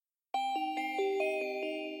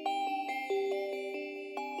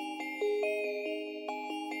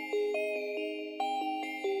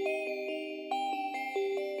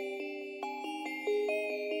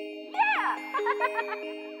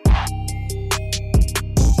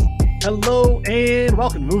Hello and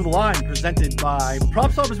welcome to Move the Line, presented by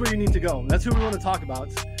PropSwap is where you need to go. That's who we want to talk about.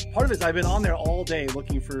 Part of it is I've been on there all day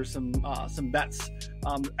looking for some bets,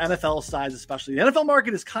 NFL sides especially. The NFL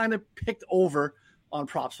market is kind of picked over on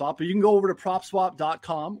PropSwap, but you can go over to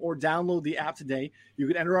PropSwap.com or download the app today. You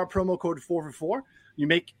can enter our promo code 4for4. You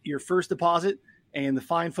make your first deposit, and the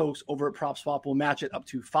fine folks over at PropSwap will match it up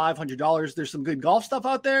to $500. There's some good golf stuff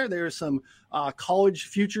out there. There's some college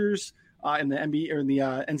futures in the NBA or in the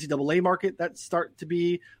NCAA market that start to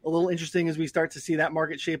be a little interesting as we start to see that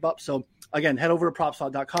market shape up. So again, head over to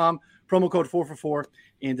PropSwap.com, promo code 4for4,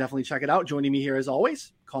 and definitely check it out. Joining me here as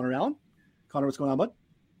always, Connor Allen. Connor, what's going on, bud?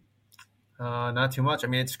 Not too much. I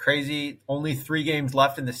mean, it's crazy. Only 3 games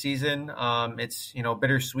left in the season. It's,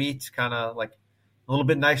 bittersweet, kind of like a little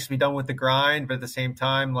bit nice to be done with the grind, but at the same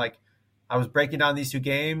time, like I was breaking down these 2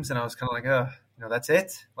 games and I was kind of like, that's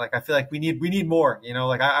it. Like, I feel like we need more,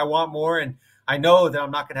 I want more. And I know that I'm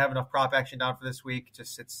not going to have enough prop action down for this week.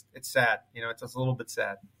 Just it's sad. It's just a little bit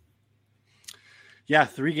sad. Yeah.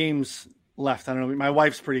 3 games left. I don't know. My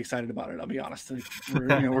wife's pretty excited about it. I'll be honest.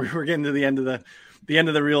 We're getting to the end of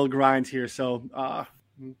the real grind here. So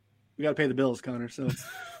we got to pay the bills, Connor. So,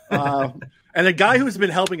 and the guy who's been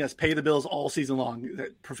helping us pay the bills all season long,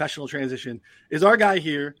 that professional transition, is our guy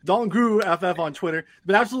here, Dalton Grew FF on Twitter. He's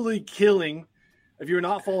been absolutely killing. If you're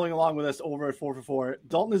not following along with us over at 4for4,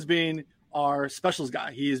 Dalton has been our specials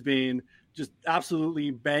guy. He has been just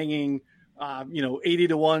absolutely banging, 80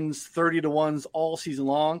 to 1s, 30 to 1s all season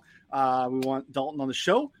long. We want Dalton on the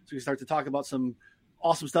show so we can start to talk about some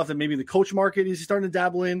awesome stuff that maybe the coach market is starting to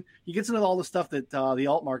dabble in. He gets into all the stuff that the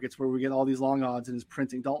alt markets where we get all these long odds and is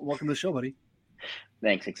printing. Dalton, welcome to the show, buddy.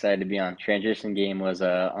 Thanks. Excited to be on. Transition game was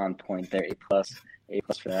on point there. A plus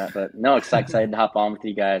for that. But no, excited to hop on with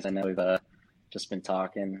you guys. I know we've just been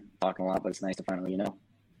talking a lot, but it's nice to finally,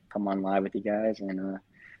 come on live with you guys and,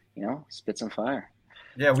 spit some fire.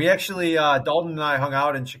 Yeah, we actually, Dalton and I hung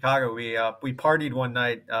out in Chicago. We partied one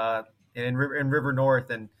night in River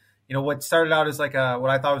North, and what started out as like what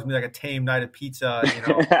I thought was gonna be like a tame night of pizza.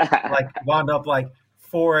 Like wound up like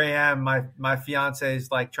 4 a.m. My fiance is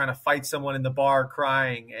like trying to fight someone in the bar,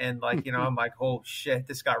 crying, and like I'm like, oh shit,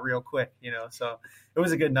 this got real quick. So it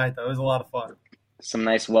was a good night though. It was a lot of fun. Some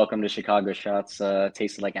nice welcome to Chicago shots.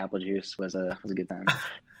 Tasted like apple juice. Was a good time.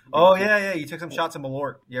 Oh yeah. You took some shots of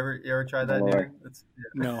Malort. You ever tried that?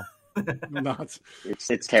 No, not.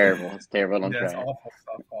 It's terrible. It's terrible. Don't try. It's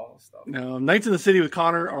awful stuff. No, nights in the city with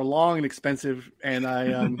Connor are long and expensive, and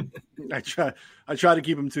I try to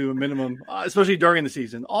keep them to a minimum, especially during the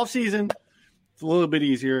season. Off season, it's a little bit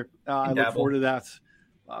easier. I look forward to that.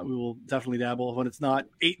 We will definitely dabble when it's not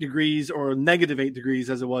 8 degrees or negative 8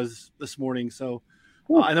 degrees as it was this morning. So,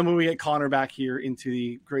 and then when we get Connor back here into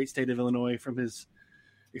the great state of Illinois from his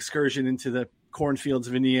excursion into the cornfields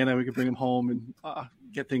of Indiana, we could bring him home and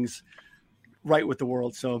get things right with the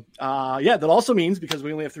world. So, that also means, because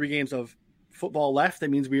we only have 3 games of football left, that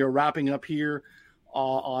means we are wrapping up here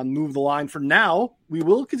on Move the Line for now. We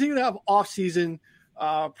will continue to have off-season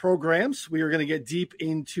programs. We are going to get deep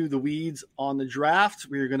into the weeds on the draft.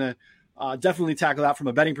 We are going to definitely tackle that from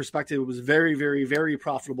a betting perspective. It was very, very, very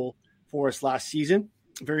profitable for us last season.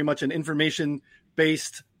 Very much an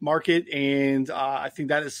information-based market, and I think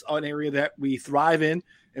that is an area that we thrive in,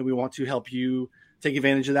 and we want to help you take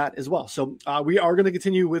advantage of that as well. So we are going to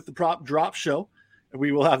continue with the Prop Drop Show.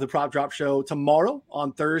 We will have the Prop Drop Show tomorrow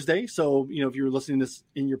on Thursday. So, if you're listening to this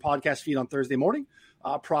in your podcast feed on Thursday morning,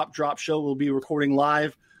 Prop Drop Show will be recording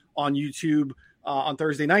live on YouTube on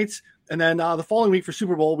Thursday nights. And then the following week for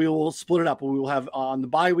Super Bowl, we will split it up. We will have on the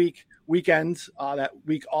bye weekend, that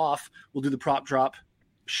week off, we'll do the Prop Drop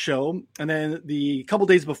Show. And then the couple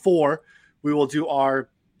days before, we will do our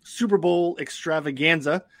Super Bowl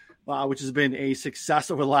extravaganza, which has been a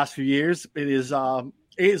success over the last few years. It is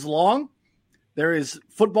long. There is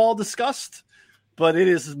football discussed, but it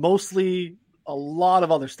is mostly a lot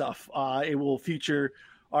of other stuff. It will feature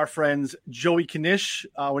our friends Joey Knish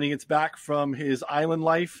when he gets back from his island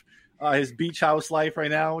life, his beach house life right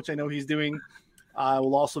now, which I know he's doing.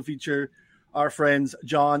 We'll also feature our friends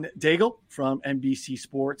John Daigle from NBC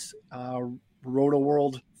Sports, Roto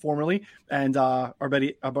World formerly, and our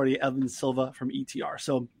buddy Evan Silva from ETR.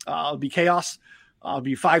 So it'll be chaos. It'll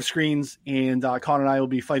be 5 screens, and Connor and I will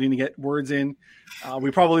be fighting to get words in.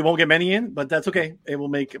 We probably won't get many in, but that's okay. It will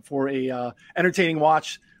make for a entertaining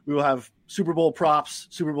watch. We will have Super Bowl props,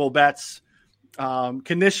 Super Bowl bets.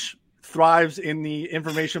 Knish thrives in the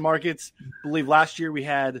information markets. I believe last year we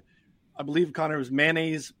had, Connor, was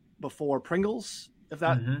mayonnaise before Pringles, if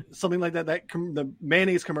that something like that. The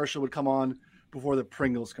mayonnaise commercial would come on before the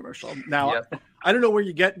Pringles commercial. Now, I don't know where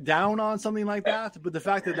you get down on something like that, but the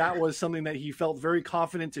fact that that was something that he felt very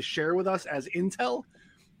confident to share with us as intel,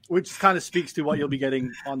 which kind of speaks to what you'll be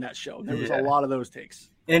getting on that show. There was a lot of those takes.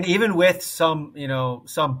 And even with some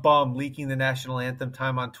bum leaking the national anthem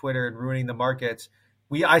time on Twitter and ruining the markets,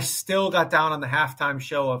 I still got down on the halftime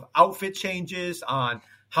show of outfit changes, on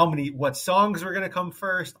what songs were going to come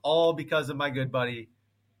first, all because of my good buddy,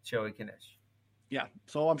 Joey Knish. Yeah.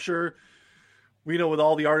 So I'm sure we know with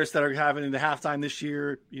all the artists that are having in the halftime this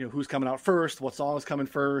year, who's coming out first, what song is coming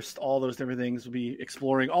first, all those different things. We'll be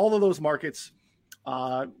exploring all of those markets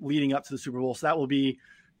leading up to the Super Bowl. So that will be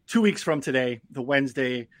 2 weeks from today, the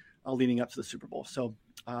Wednesday leading up to the Super Bowl. So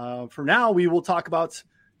for now, we will talk about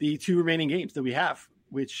the 2 remaining games that we have,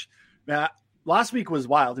 which last week was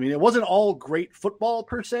wild. I mean, it wasn't all great football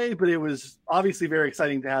per se, but it was obviously very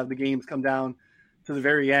exciting to have the games come down to the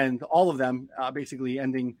very end, all of them basically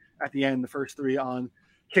ending at the end, the first 3 on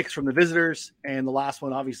kicks from the visitors, and the last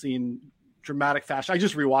one obviously in dramatic fashion. I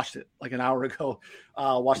just rewatched it like an hour ago,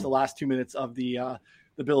 watched the last 2 minutes of the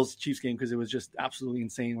Bills-Chiefs game because it was just absolutely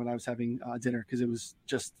insane when I was having dinner, because it was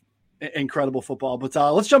just incredible football. But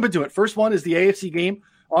let's jump into it. First one is the AFC game.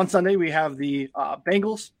 On Sunday, we have the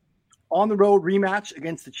Bengals on the road rematch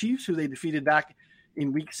against the Chiefs, who they defeated back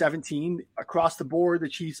in Week 17. Across the board, the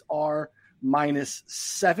Chiefs are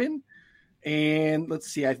 -7. And let's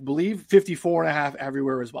see, I believe 54.5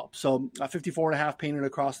 everywhere as well. So 54.5 painted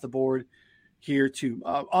across the board here too.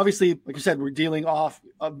 Obviously, like I said, we're dealing off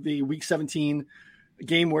of the Week 17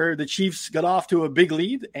 game where the Chiefs got off to a big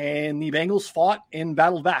lead and the Bengals fought and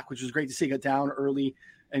battled back, which was great to see. Got down early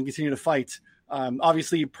and continue to fight.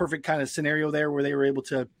 Obviously, perfect kind of scenario there where they were able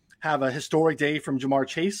to have a historic day from Jamar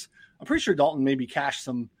Chase. I'm pretty sure Dalton maybe cashed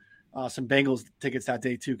some Bengals tickets that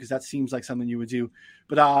day too, because that seems like something you would do.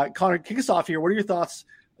 But Connor, kick us off here. What are your thoughts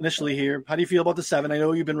initially here? How do you feel about the 7? I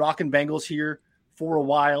know you've been rocking Bengals here for a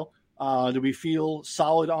while. Do we feel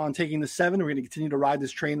solid on taking the 7? Are we going to continue to ride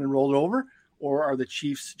this train and roll it over? Or are the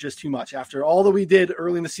Chiefs just too much? After all that we did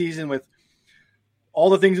early in the season with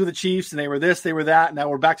all the things with the Chiefs, and they were this, they were that, now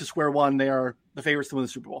we're back to square one. They are the favorites to win the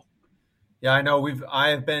Super Bowl. Yeah, I know. I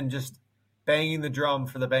have been just banging the drum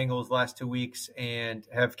for the Bengals last 2 weeks and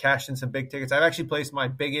have cashed in some big tickets. I've actually placed my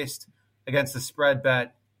biggest against the spread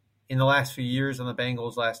bet in the last few years on the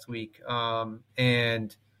Bengals last week.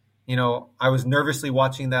 And, I was nervously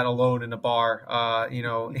watching that alone in a bar,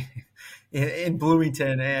 in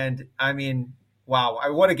Bloomington. And I mean, wow,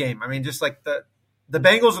 what a game. I mean, just like the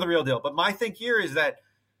Bengals are the real deal. But my thing here is that,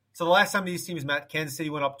 so the last time these teams met, Kansas City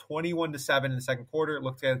went up 21-7 in the second quarter. It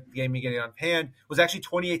looked at the game getting on hand. It was actually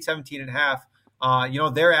 28-17 at half.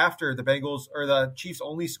 Thereafter, the Bengals or the Chiefs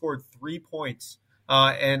only scored 3 points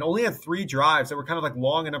and only had 3 drives that were kind of like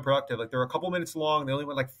long and unproductive. Like they were a couple minutes long. They only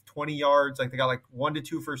went like 20 yards. Like they got like 1 to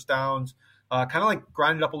 2 first downs, kind of like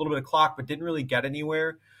grinded up a little bit of clock, but didn't really get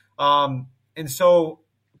anywhere. And so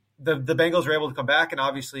the Bengals were able to come back and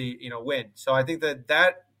obviously, win. So I think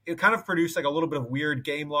that it kind of produced like a little bit of weird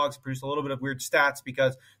game logs, produced a little bit of weird stats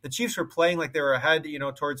because the Chiefs were playing like they were ahead,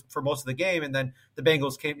 for most of the game. And then the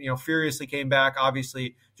Bengals furiously came back.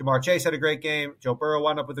 Obviously, Jamar Chase had a great game. Joe Burrow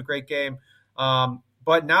wound up with a great game.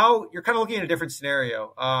 But now you're kind of looking at a different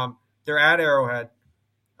scenario. They're at Arrowhead.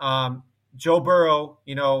 Joe Burrow,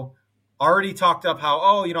 already talked up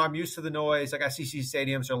how, I'm used to the noise. Like SEC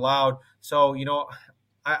stadiums are loud. So,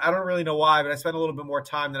 I don't really know why, but I spent a little bit more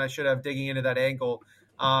time than I should have digging into that angle.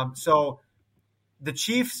 So the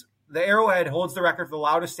Chiefs, the Arrowhead holds the record for the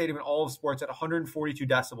loudest stadium in all of sports at 142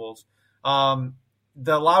 decibels.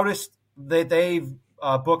 The loudest that they've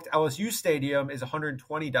booked LSU stadium is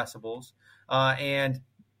 120 decibels.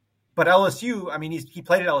 But LSU, I mean, he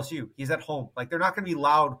played at LSU. He's at home. Like they're not going to be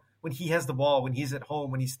loud when he has the ball, when he's at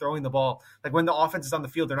home, when he's throwing the ball. Like when the offense is on the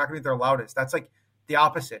field, they're not going to be their loudest. That's like the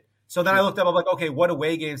opposite. So then I looked up, I'm like, okay, what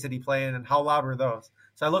away games did he play in and how loud were those?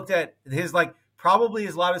 So I looked at probably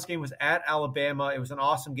his loudest game was at Alabama. It was an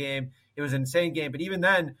awesome game. It was an insane game. But even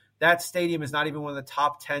then, that stadium is not even one of the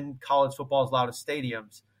top 10 college football's loudest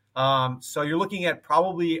stadiums. So you're looking at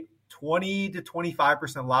probably 20 to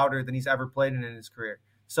 25% louder than he's ever played in his career.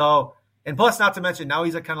 So, and plus, not to mention, now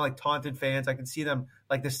he's like kind of like taunted fans. I can see them,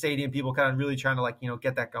 like the stadium people kind of really trying to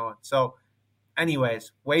get that going. So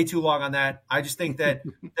anyways, way too long on that. I just think that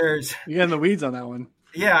there's – You got in the weeds on that one.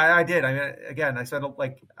 Yeah, I did. I mean, again, I said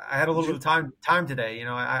I had a little bit of time today.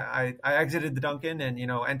 I exited the Dunkin' and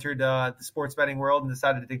entered the sports betting world and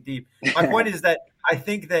decided to dig deep. My point is that I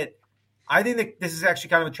think that this is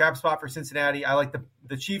actually kind of a trap spot for Cincinnati. I like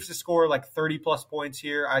the Chiefs to score like 30 plus points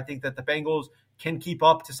here. I think that the Bengals can keep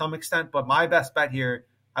up to some extent, but my best bet here,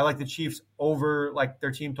 I like the Chiefs over like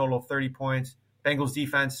their team total of 30 points. Bengals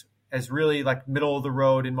defense is really like middle of the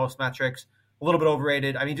road in most metrics, a little bit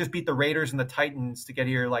overrated. I mean, just beat the Raiders and the Titans to get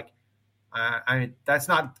here. Like, I mean, that's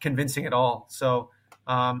not convincing at all. So,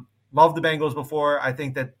 love the Bengals before. I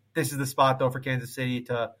think that this is the spot though for Kansas City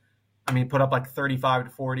to, put up like 35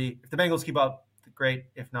 to 40. If the Bengals keep up, great.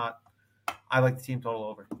 If not, I like the team total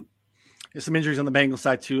over. There's some injuries on the Bengals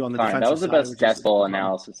side too. On the defensive side, that was the best decibel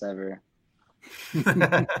analysis ever.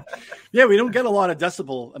 Yeah, we don't get a lot of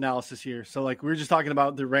decibel analysis here. So like we were just talking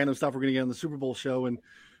about the random stuff we're going to get on the Super Bowl show, and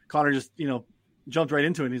Connor just jumped right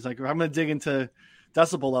into it. He's like, I'm going to dig into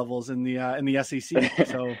decibel levels in the SEC.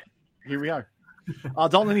 So here we are.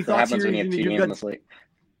 Dalton, any thoughts here?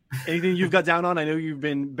 Anything you've got down on? I know you've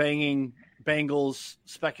been banging Bengals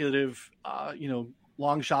speculative,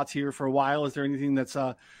 long shots here for a while. Is there anything that's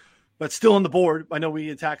still on the board? I know we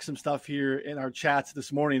attacked some stuff here in our chats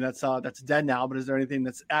this morning that's dead now, but is there anything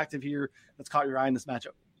that's active here that's caught your eye in this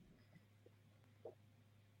matchup?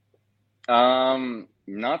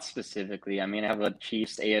 Not specifically. I have a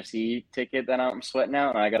Chiefs AFC ticket that I'm sweating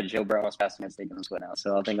out, and I got a Joe Burrow passing against I'm sweating out,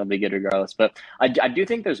 so I think I'll be good regardless. But I do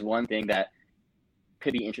think there's one thing that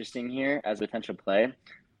could be interesting here as a potential play.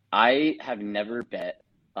 I have never bet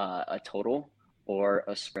a total or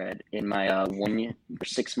a spread in my 1 or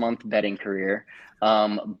 6 month betting career,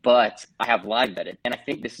 but I have live betted, and I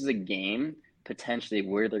think this is a game potentially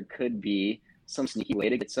where there could be some sneaky way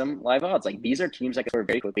to get some live odds. Like, these are teams that can score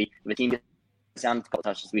very quickly. If a team gets down a couple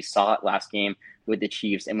touches, we saw it last game with the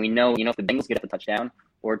Chiefs, and we know if the Bengals get a touchdown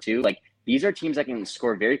or two, like, these are teams that can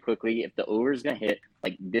score very quickly. If the over is going to hit,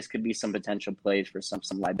 like, this could be some potential plays for some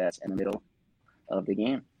live bets in the middle of the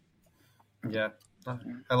game. Yeah,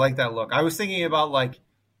 I like that look. I was thinking about like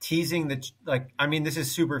teasing this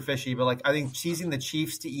is super fishy, but like I think teasing the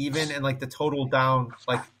Chiefs to even and like the total down,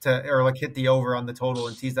 hit the over on the total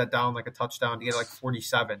and tease that down like a touchdown to get like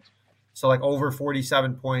 47. So like over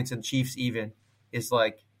 47 points and Chiefs even is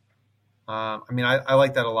like, I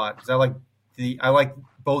like that a lot because I like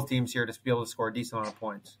both teams here to be able to score a decent amount of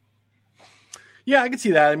points. Yeah, I can see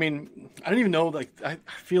that. I don't even know. Like, I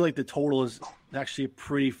feel like the total is actually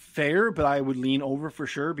pretty fair, but I would lean over for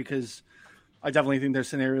sure because I definitely think there's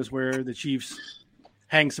scenarios where the Chiefs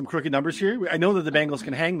hang some crooked numbers here. I know that the Bengals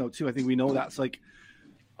can hang though too. I think we know that. So like,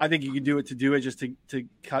 I think you could do it just to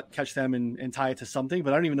catch them and tie it to something.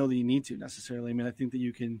 But I don't even know that you need to necessarily. I think that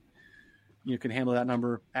you can handle that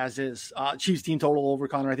number as is. Chiefs team total over,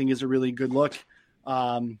 Connor, I think is a really good look.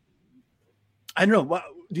 I don't know.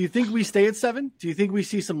 Do you think we stay at 7? Do you think we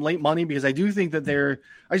see some late money? Because I do think that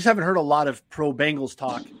I just haven't heard a lot of pro Bengals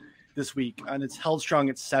talk this week, and it's held strong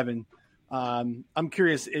at 7. I'm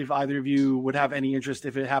curious if either of you would have any interest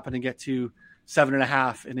if it happened to get to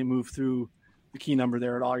 7.5 and it moved through the key number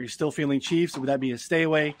there at all. Are you still feeling Chiefs? Would that be a stay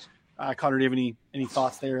away? Connor, do you have any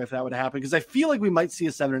thoughts there if that would happen? Because I feel like we might see a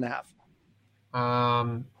 7.5.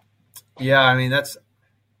 Yeah,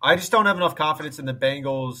 I just don't have enough confidence in the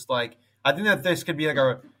Bengals. Like, I think that this could be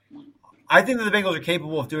I think that the Bengals are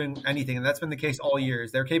capable of doing anything, and that's been the case all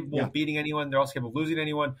years. They're capable of beating anyone. They're also capable of losing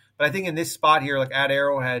anyone. But I think in this spot here, like at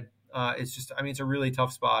Arrowhead, it's just, it's a really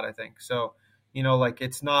tough spot, I think. So,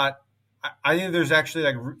 it's not – I think there's actually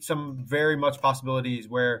like some very much possibilities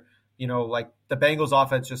where, like the Bengals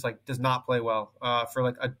offense just like does not play well for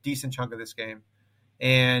like a decent chunk of this game.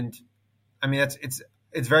 And,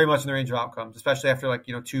 it's very much in the range of outcomes, especially after like,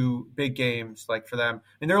 2 big games like for them.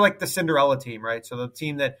 And they're like the Cinderella team, right? So the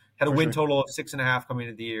team that had a win total of 6.5 coming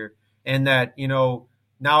into the year and that,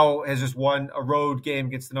 now has just won a road game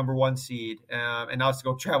against the number 1 seed and now has to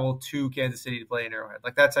go travel to Kansas City to play in Arrowhead.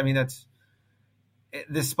 Like that's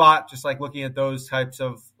this spot, just like looking at those types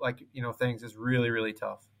of like, things is really, really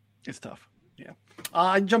tough. It's tough. Yeah.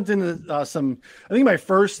 I jumped into I think my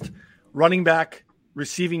first running back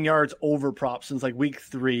receiving yards over props since like week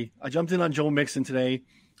 3. I jumped in on Joe Mixon today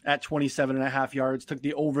at 27.5 yards, took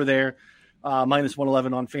the over there, minus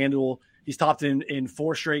 111 on FanDuel. He's topped in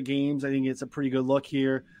 4 straight games. I think it's a pretty good look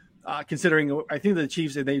here. Considering I think the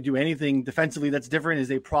Chiefs, if they do anything defensively that's different, is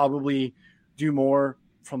they probably do more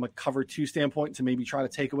from a cover 2 standpoint to maybe try to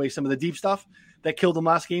take away some of the deep stuff that killed them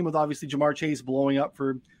last game with obviously Jamar Chase blowing up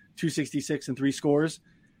for 266 and 3 scores.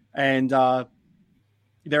 And,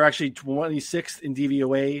 they're actually 26th in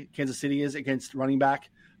DVOA. Kansas City is against running back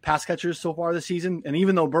pass catchers so far this season. And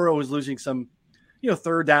even though Burrow is losing some,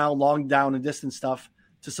 third down, long down and distance stuff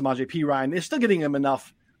to Samaje Perine, they're still getting him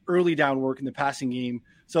enough early down work in the passing game.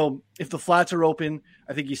 So if the flats are open,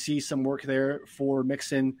 I think you see some work there for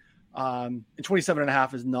Mixon. And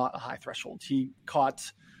 27.5 is not a high threshold. He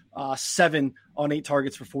caught 7 on 8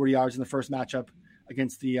 targets for 40 yards in the first matchup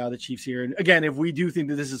against the Chiefs here. And again, if we do think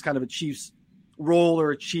that this is kind of a Chiefs roll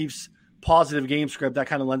or a Chiefs positive game script, that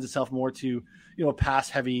kind of lends itself more to, a pass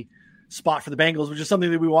heavy spot for the Bengals, which is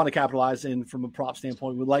something that we want to capitalize in from a prop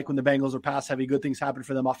standpoint. We like when the Bengals are pass heavy, good things happen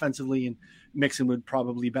for them offensively, and Mixon would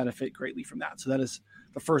probably benefit greatly from that. So that is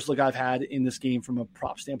the first look I've had in this game from a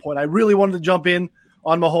prop standpoint. I really wanted to jump in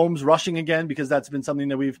on Mahomes rushing again, because that's been something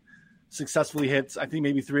that we've successfully hit, I think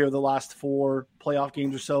maybe 3 of the last 4 playoff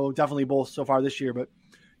games or so, definitely both so far this year, but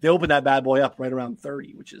they opened that bad boy up right around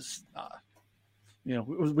 30, which is,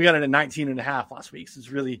 we got it at 19.5 last week. So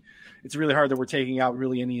it's really hard that we're taking out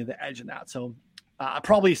really any of the edge in that. So I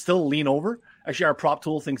probably still lean over. Actually, our prop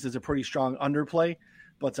tool thinks it's a pretty strong underplay,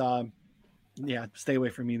 but stay away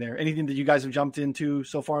from me there. Anything that you guys have jumped into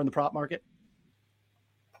so far in the prop market?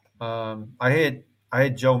 I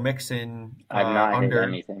had Joe Mixon. I've not under hit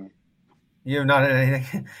anything. You have not hit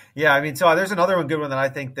anything. Yeah, I mean, so there's another good one that I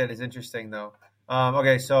think that is interesting though.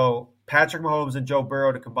 Okay, so Patrick Mahomes and Joe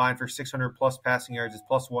Burrow to combine for 600 plus passing yards is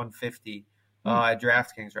plus 150 at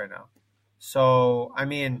DraftKings right now. So, I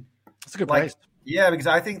mean, that's a good price. Yeah, because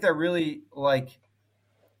I think that really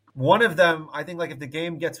one of them, I think if the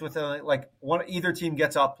game gets within either team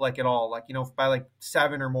gets up at all, by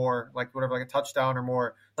 7 or more, whatever, a touchdown or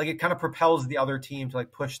more, it kind of propels the other team to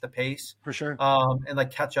push the pace for sure,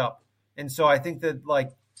 and catch up. And so I think that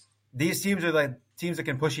these teams are teams that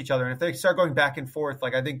can push each other. And if they start going back and forth,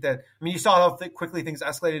 I think that, you saw how quickly things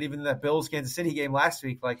escalated even in that Bills Kansas City game last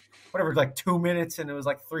week, 2 minutes and it was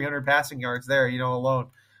 300 passing yards there, alone.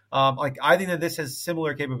 I think that this has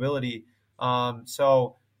similar capability.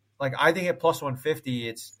 So I think at plus 150,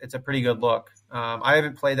 it's a pretty good look. I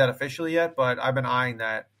haven't played that officially yet, but I've been eyeing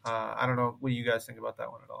that. I don't know. What do you guys think about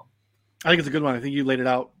that one at all? I think it's a good one. I think you laid it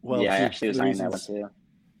out well. Yeah, I actually was eyeing that one too.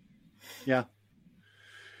 Yeah.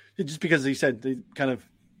 Just because you said the kind of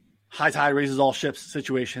high tide raises all ships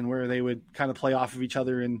situation where they would kind of play off of each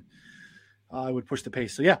other and would push the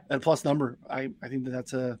pace. So yeah, at a plus number, I think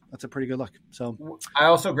that's a pretty good look. So I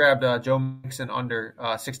also grabbed Joe Mixon under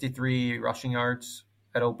 63 rushing yards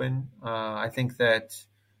at open. I think that,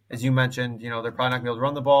 as you mentioned, they're probably not going to be able to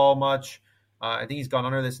run the ball much. I think he's gone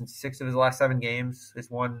under this in 6 of his last 7 games.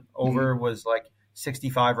 His one over was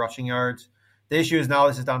 65 rushing yards. The issue is now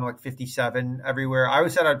this is down to 57 everywhere. I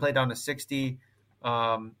always said I'd play down to 60,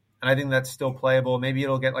 and I think that's still playable. Maybe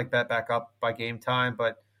it'll get bet back up by game time,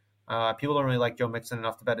 but people don't really like Joe Mixon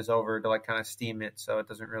enough to bet his over to kind of steam it. So it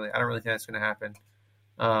doesn't really. I don't really think that's going to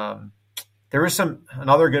happen. There was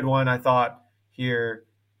another good one I thought here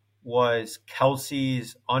was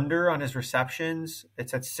Kelsey's under on his receptions.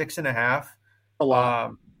 It's at 6.5. A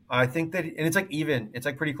lot. I think that, and it's even. It's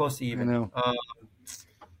pretty close to even. I know.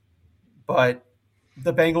 But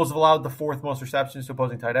the Bengals have allowed the 4th most receptions to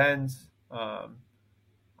opposing tight ends.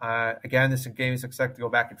 Again, this game is expected to go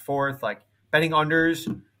back and forth. Betting unders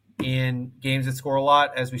in games that score a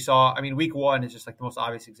lot, as we saw. I mean, week 1 is just the most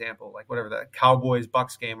obvious example. Whatever, the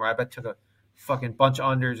Cowboys-Bucks game where I bet took a fucking bunch of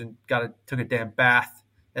unders and took a damn bath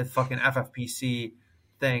at fucking FFPC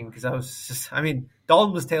thing because I was just,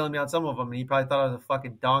 Dalton was tailing me on some of them and he probably thought I was a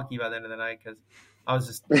fucking donkey by the end of the night because I was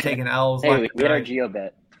just taking L's. Hey, we had our Geo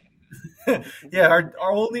bet. Yeah,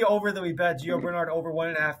 our only over that we bet, Gio Bernard over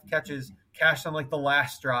 1.5 catches, cashed on the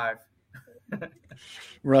last drive.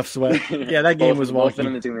 Rough sweat. Yeah, that game was wonky.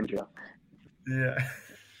 In the 2-minute drill. Yeah.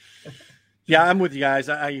 Yeah, I'm with you guys.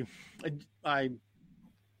 I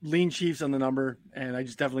lean Chiefs on the number, and I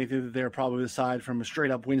just definitely think that they're probably the side from a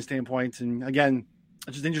straight up win standpoint. And again,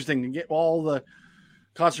 it's just interesting to get all the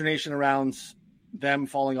consternation around them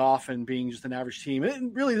falling off and being just an average team.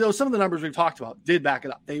 And really, though, some of the numbers we've talked about did back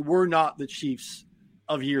it up. They were not the Chiefs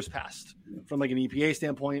of years past from an EPA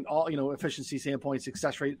standpoint, all efficiency standpoint,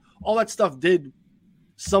 success rate, all that stuff did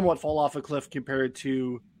somewhat fall off a cliff compared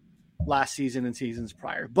to last season and seasons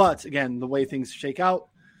prior. But again, the way things shake out,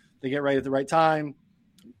 they get right at the right time.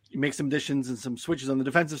 You make some additions and some switches on the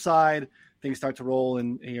defensive side, things start to roll,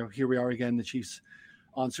 and here we are again. The Chiefs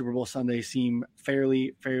on Super Bowl Sunday seem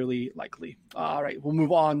fairly likely. All right, we'll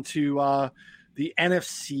move on to the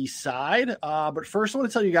NFC side. But first, I want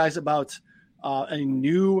to tell you guys about a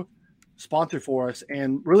new sponsor for us,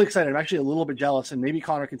 and really excited. I'm actually a little bit jealous, and maybe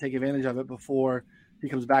Connor can take advantage of it before he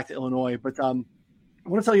comes back to Illinois. But I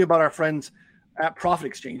want to tell you about our friends at Profit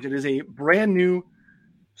Exchange. It is a brand new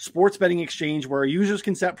sports betting exchange where users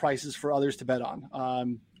can set prices for others to bet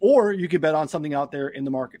on, or you can bet on something out there in the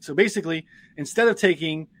market. So basically, instead of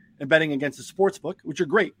taking and betting against a sports book, which are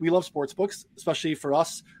great, we love sports books, especially for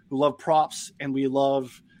us who love props and we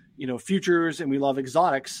love futures and we love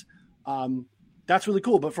exotics. That's really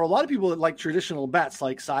cool. But for a lot of people that like traditional bets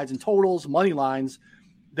like sides and totals, money lines,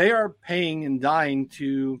 they are paying and dying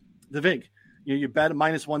to the VIG. You bet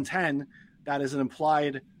minus 110. That is an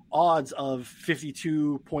implied odds of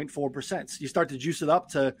 52.4%. You start to juice it up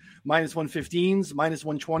to minus 115s, minus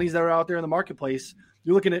 120s that are out there in the marketplace.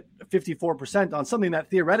 You're looking at 54% on something that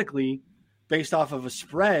theoretically, based off of a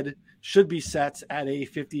spread, should be set at a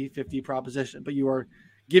 50-50 proposition. But you are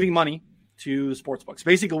giving money to the sports books.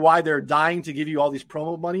 Basically why they're dying to give you all these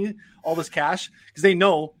promo money, all this cash, because they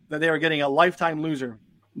know that they are getting a lifetime loser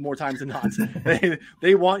more times than not.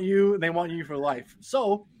 they want you, and they want you for life.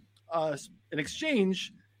 So an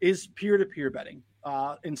exchange is peer-to-peer betting.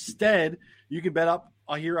 Instead, you can bet up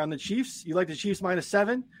here on the Chiefs. You like the Chiefs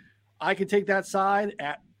 -7. I can take that side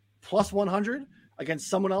at plus 100 against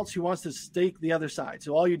someone else who wants to stake the other side.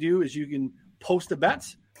 So all you do is you can post a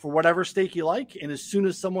bet for whatever stake you like, and as soon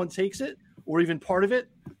as someone takes it, or even part of it,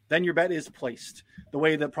 then your bet is placed. The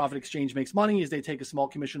way that Profit Exchange makes money is they take a small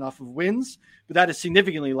commission off of wins, but that is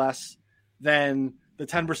significantly less than the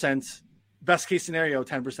 10%, best case scenario,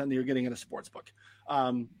 10% that you're getting in a sports book.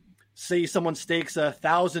 Say someone stakes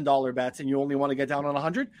 $1,000 bets and you only want to get down on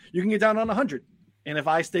 100, you can get down on 100. And if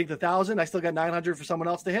I stake the 1,000, I still got 900 for someone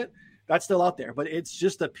else to hit. That's still out there, but it's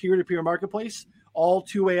just a peer-to-peer marketplace, all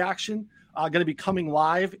two-way action. Going to be coming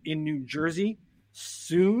live in New Jersey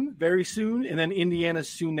soon, very soon, and then Indiana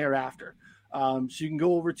soon thereafter. So you can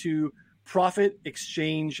go over to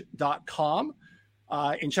profitexchange.com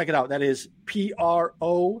and check it out. That is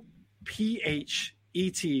PROPHET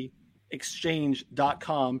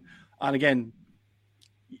exchange.com. And again,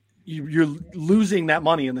 you're losing that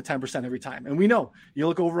money in the 10% every time. And we know, you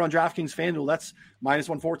look over on DraftKings FanDuel, that's minus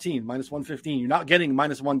 114, minus 115. You're not getting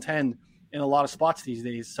minus 110 in a lot of spots these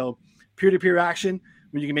days. So peer-to-peer action,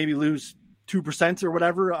 when you can maybe lose 2% or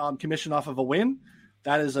whatever commission off of a win,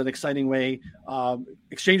 that is an exciting way.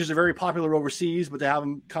 Exchanges are very popular overseas, but to have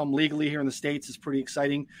them come legally here in the States is pretty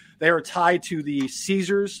exciting. They are tied to the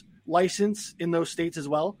Caesars license in those states as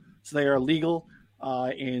well. So they are legal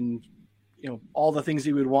in all the things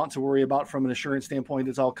you would want to worry about from an insurance standpoint.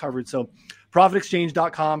 It's all covered. So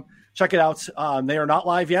profitexchange.com, check it out. They are not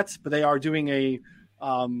live yet, but they are doing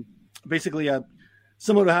basically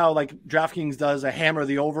similar to how like DraftKings does a hammer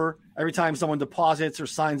the over. Every time someone deposits or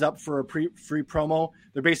signs up for a free promo,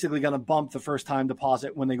 they're basically going to bump the first time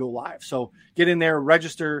deposit when they go live. So get in there,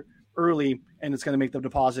 register early, and it's going to make the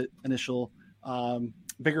deposit initial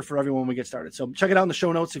bigger for everyone when we get started. So check it out in the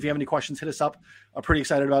show notes. If you have any questions, hit us up. I'm pretty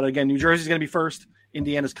excited about it. Again, New Jersey is going to be first.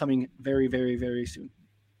 Indiana's coming very, very, very soon.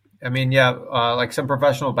 I mean, like some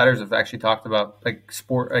professional bettors have actually talked about like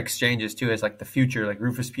sport exchanges too as like the future. Like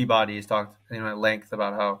Rufus Peabody has talked at length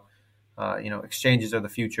about how exchanges are the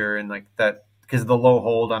future and like that because of the low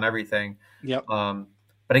hold on everything. Yep.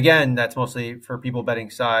 But again, that's mostly for people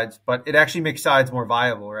betting sides, but it actually makes sides more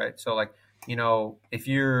viable, right? So like, if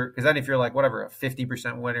you're like whatever, a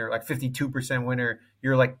 50% winner, like 52% winner,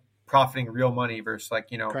 you're like profiting real money versus like,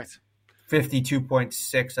 Correct.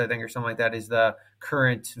 52.6, I think, or something like that is the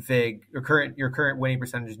current VIG or your current winning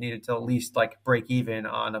percentage needed to at least like break even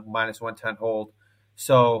on a minus 110 hold.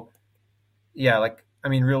 So yeah, like, I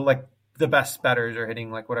mean, real, like the best bettors are hitting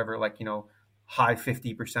like whatever, like, high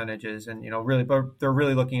 50 percentages and, really, but they're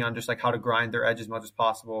really looking on just like how to grind their edge as much as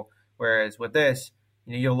possible. Whereas with this,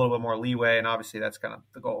 you have a little bit more leeway and obviously that's kind of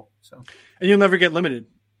the goal. So, and you'll never get limited.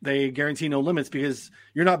 They guarantee no limits because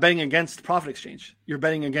you're not betting against Profit Exchange. You're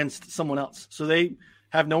betting against someone else. So they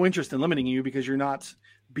have no interest in limiting you because you're not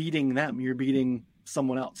beating them. You're beating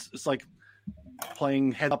someone else. It's like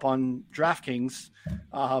playing head up on DraftKings,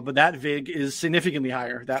 but that VIG is significantly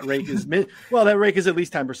higher. That rake is that rake is at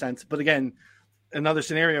least 10%. But again, another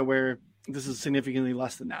scenario where this is significantly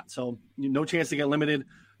less than that. So no chance to get limited.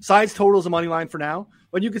 Sides total is a money line for now,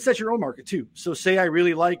 but you can set your own market too. So say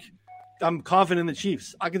I'm confident in the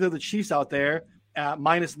Chiefs. I could throw the Chiefs out there at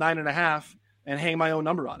minus 9.5 and hang my own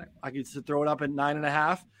number on it. I could throw it up at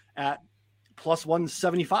 9.5 at plus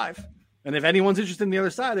 175. And if anyone's interested in the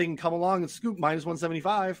other side, they can come along and scoop minus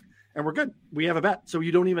 175 and we're good. We have a bet. So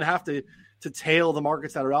you don't even have to tail the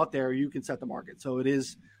markets that are out there. You can set the market. So it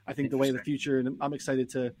is, I think, the way of the future. And I'm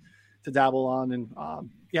excited to dabble on and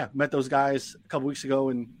met those guys a couple weeks ago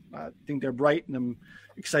and I think they're bright and I'm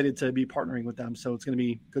excited to be partnering with them. So it's going to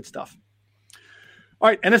be good stuff. All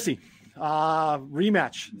right, NFC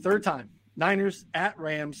rematch, third time. Niners at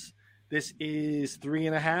Rams. This is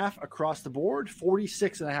 3.5 across the board.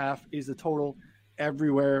 46.5 is the total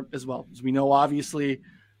everywhere as well. As we know, obviously,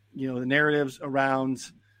 the narratives around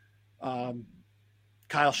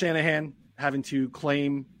Kyle Shanahan having to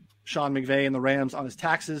claim Sean McVay and the Rams on his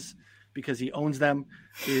taxes because he owns them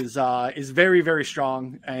is very, very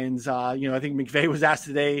strong. And I think McVay was asked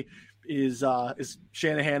today, is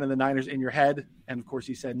Shanahan and the Niners in your head? And of course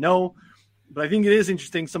he said no. But I think it is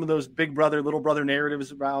interesting, some of those big brother, little brother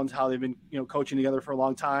narratives around how they've been, coaching together for a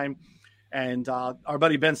long time. And our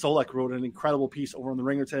buddy Ben Solek wrote an incredible piece over on The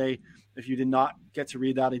Ringer today. If you did not get to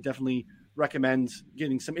read that, I definitely recommend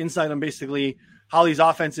getting some insight on basically how these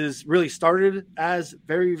offenses really started as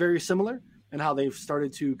very, very similar and how they've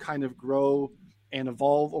started to kind of grow and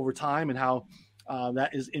evolve over time, and how that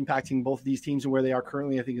is impacting both of these teams and where they are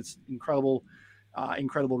currently. I think it's incredible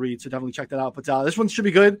read. So definitely check that out. But this one should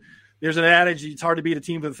be good. There's an adage, it's hard to beat a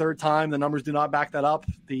team for the third time. The numbers do not back that up.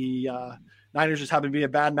 The Niners just happen to be a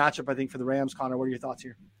bad matchup, I think, for the Rams. Connor, what are your thoughts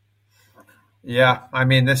here? Yeah, I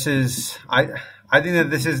mean, I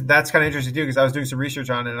think that's kind of interesting too, because I was doing some research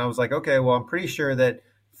on it and I was like, okay, well, I'm pretty sure that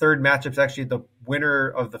third matchup's actually the winner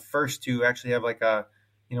of the first two actually have like a,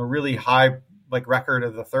 really high like record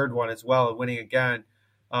of the third one as well, winning again.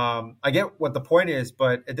 I get what the point is,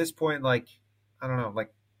 but at this point, like, I don't know,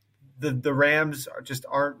 like the Rams just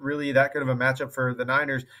aren't really that good of a matchup for the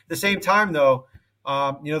Niners. At the same time, though,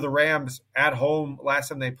 the Rams at home last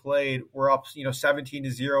time they played were up,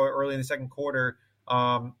 17-0 early in the second quarter.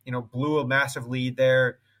 Blew a massive lead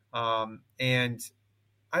there, and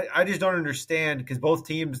I just don't understand, because both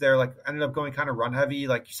teams there like ended up going kind of run heavy.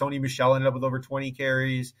 Like Sony Michel ended up with over 20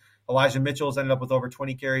 carries. Elijah Mitchell's ended up with over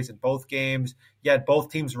 20 carries in both games. Yet both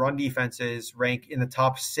teams' run defenses rank in the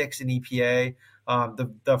top 6 in EPA. The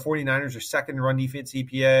 49ers are second in run defense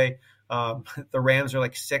EPA. The Rams are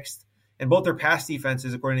like 6th. And both their pass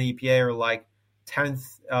defenses, according to EPA, are like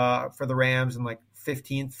 10th for the Rams and like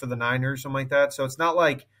 15th for the Niners, something like that. So it's not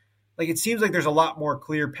like it seems like there's a lot more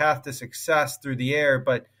clear path to success through the air,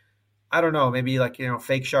 but I don't know, maybe like,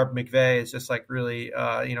 fake sharp McVay is just like really,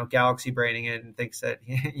 galaxy braining it and thinks that,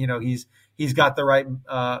 he's got the right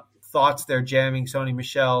thoughts there, jamming Sony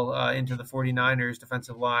Michel into the 49ers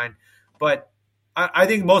defensive line. But I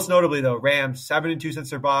think most notably, though, Rams 7-2 since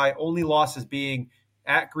their bye, only losses being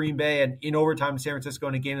at Green Bay and in overtime in San Francisco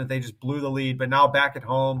in a game that they just blew the lead, but now back at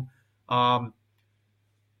home. I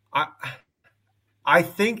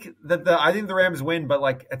think the Rams win, but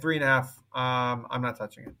like at 3.5, I'm not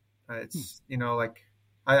touching it. It's,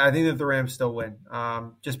 I think that the Rams still win.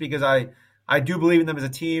 Just because I do believe in them as a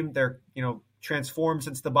team. They're, transformed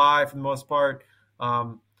since the bye for the most part.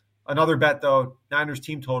 Another bet, though, Niners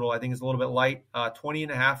team total, I think, is a little bit light,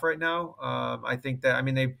 20.5 right now. I think that,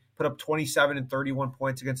 they put up 27 and 31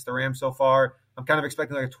 points against the Rams so far. I'm kind of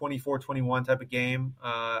expecting like a 24-21 type of game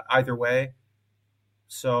either way.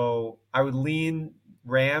 So I would lean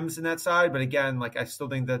Rams in that side. But again, like I still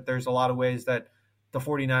think that there's a lot of ways that the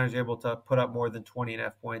 49ers are able to put up more than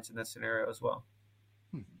 20.5 points in that scenario as well.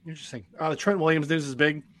 Interesting. The Trent Williams news is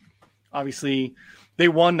big. Obviously, they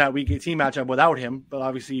won that Week 18 matchup without him, but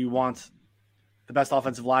obviously you want the best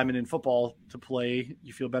offensive lineman in football to play.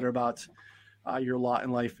 You feel better about your lot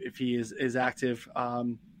in life if he is active. I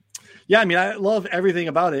love everything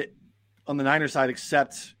about it on the Niners side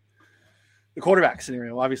except the quarterback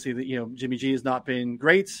scenario. Obviously, Jimmy G has not been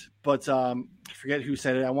great, but I forget who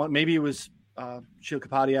said it. Maybe it was Sheil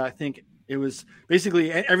Kapadia. I think it was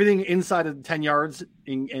basically everything inside of 10 yards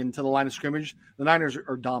and to the line of scrimmage. The Niners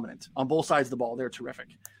are dominant on both sides of the ball. They're terrific.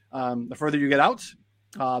 The further you get out,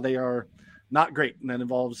 they are not great. And that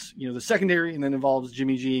involves, the secondary, and then involves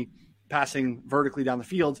Jimmy G passing vertically down the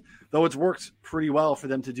field, though it's worked pretty well for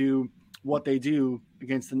them to do what they do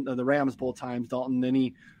against the Rams both times. Dalton,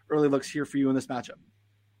 any early looks here for you in this matchup?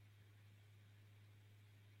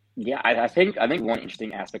 Yeah, I think one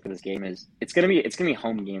interesting aspect of this game is it's gonna be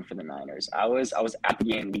home game for the Niners. I was at the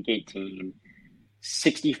game Week 18,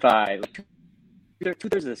 65.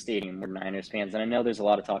 Two-thirds of the stadium were Niners fans, and I know there's a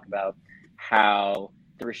lot of talk about how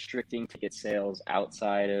they're restricting ticket sales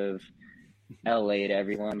outside of LA to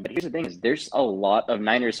everyone. But here's the thing: is there's a lot of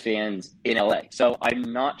Niners fans in LA, so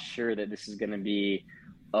I'm not sure that this is going to be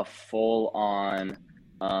a full-on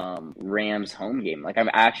Rams home game. Like, I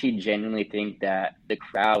actually genuinely think that the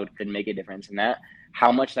crowd could make a difference in that.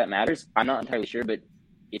 How much that matters, I'm not entirely sure, but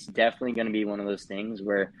it's definitely going to be one of those things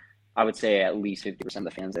where I would say at least 50% of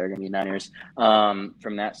the fans there are going to be Niners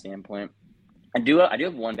from that standpoint. I do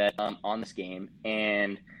have one bet on this game,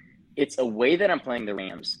 and it's a way that I'm playing the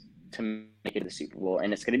Rams to make it to the Super Bowl,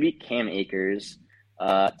 and it's going to be Cam Akers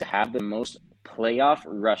to have the most playoff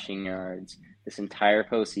rushing yards this entire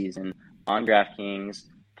postseason on DraftKings,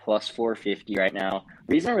 plus 450 right now.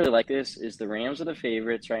 The reason I really like this is the Rams are the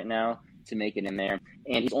favorites right now to make it in there,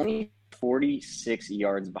 and he's only 46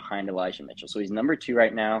 yards behind Elijah Mitchell. So he's number 2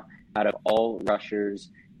 right now out of all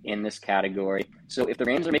rushers in this category. So if the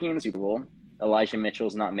Rams are making it in the Super Bowl, Elijah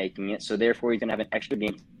Mitchell's not making it. So therefore, he's going to have an extra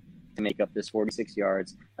game to make up this 46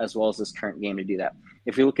 yards, as well as this current game to do that.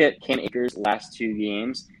 If we look at Cam Akers' last 2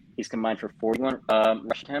 games, He's combined for 41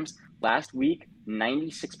 rush attempts. Last week,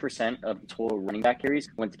 96% of the total running back carries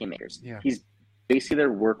went to game makers. Yeah. He's basically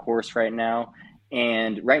their workhorse right now.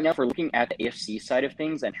 And right now, if we're looking at the AFC side of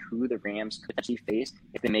things and who the Rams could potentially face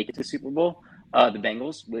if they make it to the Super Bowl, the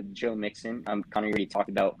Bengals with Joe Mixon. Connor already talked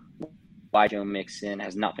about why Joe Mixon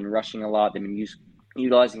has not been rushing a lot. They've been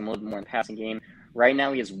utilizing him a little bit more in the passing game. Right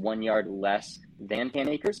now, he has 1 yard less than Cam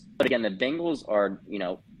Akers. But again, the Bengals are,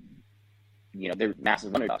 they're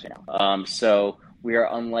massive underdogs right now. So we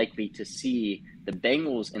are unlikely to see the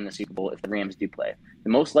Bengals in the Super Bowl if the Rams do play. The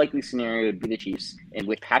most likely scenario would be the Chiefs, in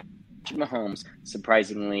which Patrick Mahomes,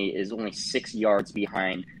 surprisingly, is only 6 yards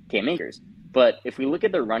behind Cam Akers. But if we look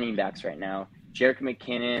at the running backs right now, Jerick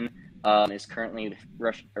McKinnon is currently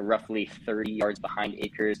roughly 30 yards behind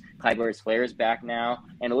Akers. Clyde Edwards-Helaire is back now,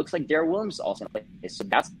 and it looks like Darrell Williams is also in place. So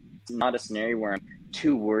that's not a scenario where I'm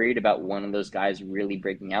too worried about one of those guys really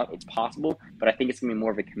breaking out. It's possible, but I think it's going to be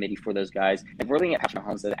more of a committee for those guys. If we're looking at Patrick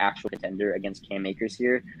Mahomes as the actual contender against Cam Akers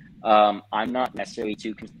here, I'm not necessarily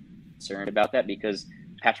too concerned about that because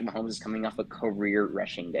Patrick Mahomes is coming off a career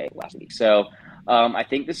rushing day last week. So I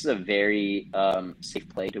think this is a very safe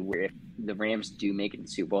play to where if the Rams do make it to the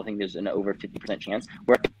Super Bowl, I think there's an over 50% chance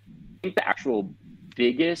where I think the actual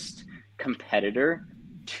biggest competitor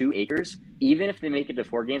to Akers, even if they make it to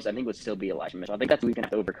 4 games, I think would still be Elijah Mitchell. I think that's what we can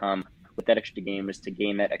have to overcome with that extra game is to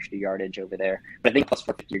gain that extra yardage over there. But I think plus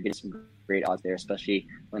 450, you're getting some great odds there, especially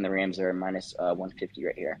when the Rams are minus 150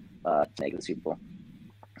 right here to make it the Super Bowl.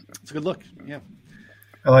 It's a good look. Yeah.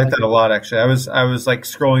 I like that a lot, actually. I was like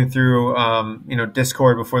scrolling through,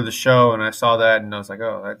 Discord before the show, and I saw that, and I was like,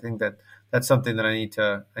 oh, I think that's something that I need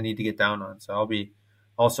to get down on. So I'll be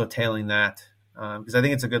also tailing that because I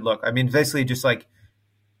think it's a good look. I mean, basically, just like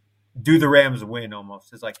do the Rams win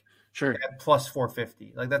almost is like sure at plus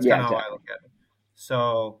 450. Like that's kind of how I look at it.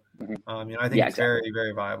 So I think it's very,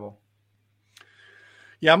 very viable.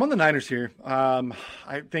 Yeah, I'm on the Niners here.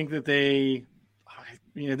 I think that they,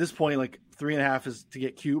 at this point, like 3.5 is to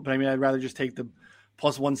get cute, but I mean, I'd rather just take the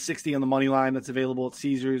plus 160 on the money line that's available at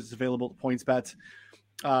Caesars. It's available at PointsBet.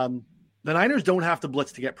 The Niners don't have to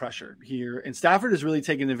blitz to get pressure here, and Stafford is really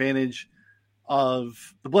taking advantage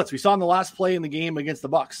of the blitz. We saw in the last play in the game against the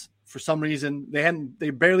Bucs. For some reason, they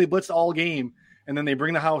barely blitzed all game, and then they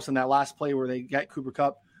bring the house in that last play where they get Cooper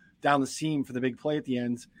Kupp down the seam for the big play at the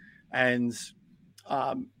end. And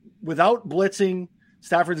without blitzing,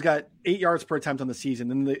 Stafford's got 8 yards per attempt on the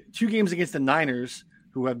season. And the 2 games against the Niners,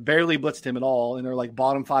 who have barely blitzed him at all, and they're like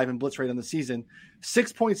bottom 5 in blitz rate on the season,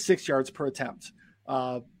 6.6 yards per attempt,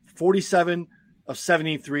 47 of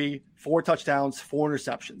 73, 4 touchdowns, 4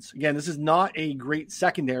 interceptions. Again, this is not a great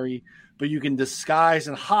secondary, but you can disguise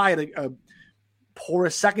and hide a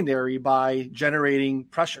porous secondary by generating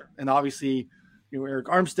pressure. And obviously, Eric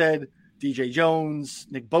Armstead, DJ Jones,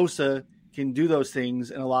 Nick Bosa can do those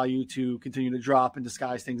things and allow you to continue to drop and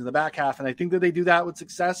disguise things in the back half. And I think that they do that with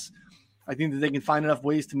success. I think that they can find enough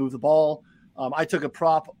ways to move the ball. I took a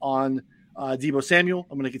prop on Deebo Samuel.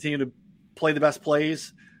 I'm going to continue to play the best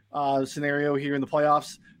plays scenario here in the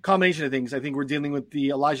playoffs. Combination of things. I think we're dealing with the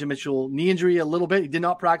Elijah Mitchell knee injury a little bit. He did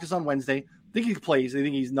not practice on Wednesday. I think he plays. I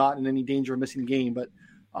think he's not in any danger of missing the game, but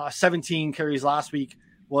 17 carries last week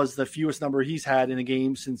was the fewest number he's had in a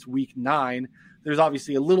game since week 9. There's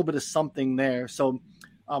obviously a little bit of something there. So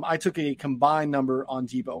I took a combined number on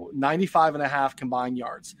Deebo, 95.5 combined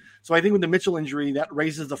yards. So I think with the Mitchell injury, that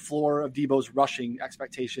raises the floor of Deebo's rushing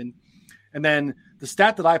expectation. And then the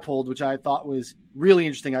stat that I pulled, which I thought was really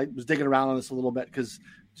interesting, I was digging around on this a little bit because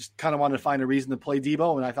just kind of wanted to find a reason to play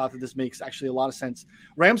Deebo, and I thought that this makes actually a lot of sense.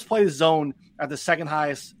 Rams play the zone at the second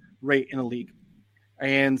highest rate in the league.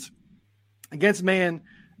 And against man,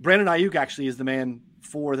 Brandon Ayuk actually is the man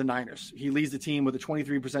for the Niners. He leads the team with a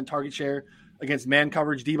 23% target share. Against man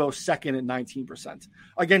coverage, Deebo second at 19%.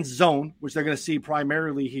 Against zone, which they're going to see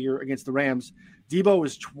primarily here against the Rams, Deebo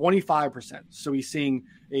is 25%. So he's seeing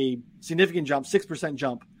a significant jump, 6%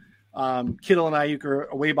 jump. Kittle and Ayuk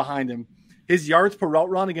are way behind him. His yards per route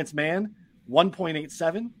run against man,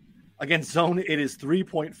 1.87. Against zone, it is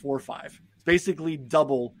 3.45. It's basically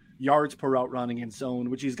double yards per route run against zone,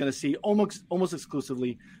 which he's going to see almost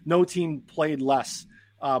exclusively. No team played less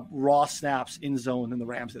raw snaps in zone than the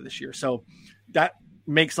Rams did this year. So that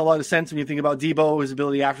makes a lot of sense when you think about Deebo, his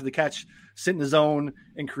ability after the catch, sit in the zone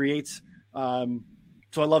and create. So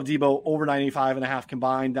I love Deebo over 95.5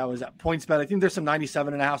 combined. That was at PointsBet. I think there's some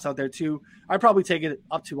 97.5s out there too. I'd probably take it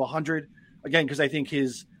up to 100 again, because I think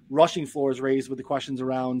his rushing floor is raised with the questions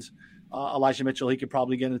around Elijah Mitchell. He could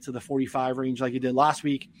probably get into the 45 range like he did last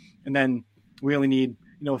week. And then we only need,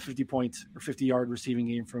 a 50-point or 50-yard receiving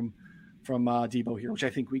game from Deebo here, which I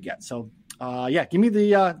think we get. So give me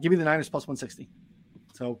the Niners plus 160.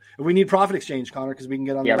 So if we need profit exchange, Connor, because we can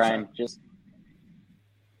get on. Ryan, Ryan,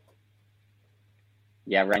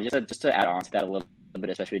 just to add on to that a little bit,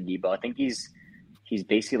 especially with Debo, I think he's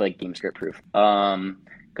basically like game script proof.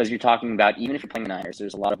 Because you're talking about, even if you're playing the Niners,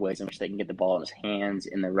 there's a lot of ways in which they can get the ball in his hands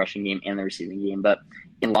in the rushing game and the receiving game. But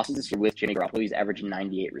in losses this year with Jimmy Garoppolo, he's averaging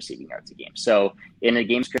 98 receiving yards a game. So in a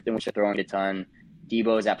game script in which they're throwing a ton,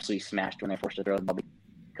 Debo is absolutely smashed when they're forced to throw the ball,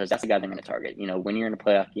 because that's the guy they're going to target. When you're in a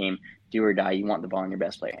playoff game, do or die, you want the ball in your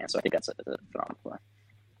best player hands. So I think that's a phenomenal play.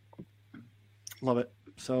 Love it.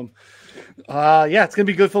 So, it's going to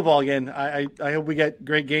be good football again. I hope we get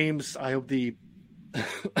great games. I hope the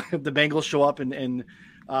Bengals show up and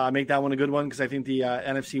make that one a good one, because I think the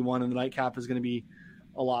NFC one and the nightcap is going to be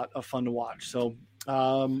a lot of fun to watch. So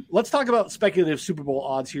let's talk about speculative Super Bowl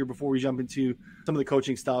odds here before we jump into some of the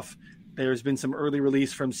coaching stuff. There's been some early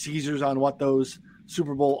release from Caesars on what those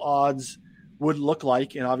Super Bowl odds would look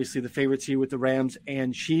like, and obviously the favorites here with the Rams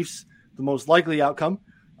and Chiefs, the most likely outcome,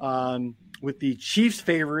 with the Chiefs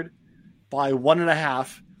favored by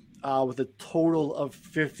 1.5 with a total of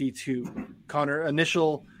 52. Connor,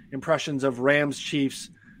 initial impressions of Rams Chiefs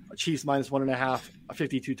minus 1.5, a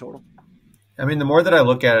 52 total. I mean, the more that I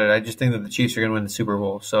look at it, I just think that the Chiefs are going to win the Super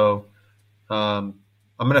Bowl. So I'm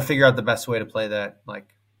going to figure out the best way to play that,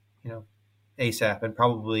 ASAP, and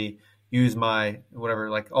probably use my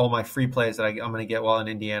all my free plays that I'm going to get while in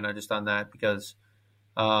Indiana just on that, because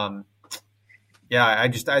I think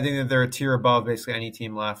that they're a tier above basically any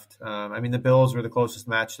team left. I mean, the Bills were the closest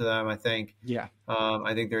match to them, I think. Yeah.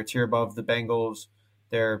 I think they're a tier above the Bengals.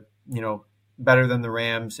 They're, better than the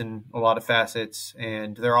Rams in a lot of facets,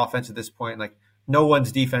 and their offense at this point, no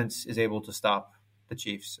one's defense is able to stop the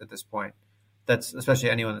Chiefs at this point. That's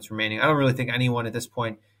especially anyone that's remaining. I don't really think anyone at this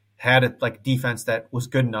point had a defense that was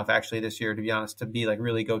good enough actually this year, to be honest, to be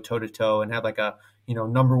really go toe to toe and have a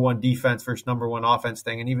number one defense versus number one offense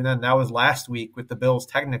thing. And even then, that was last week with the Bills,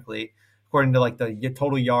 technically, according to the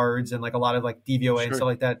total yards and a lot of DVOA and stuff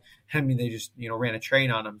like that. I mean, they just ran a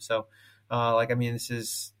train on them. So this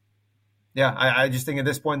is, I just think at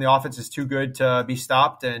this point the offense is too good to be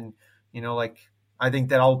stopped, and I think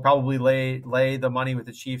that I'll probably lay the money with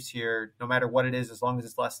the Chiefs here, no matter what it is, as long as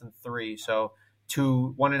it's less than 3. So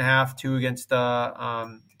 1.5, 2 against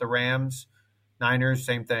the Rams. Niners,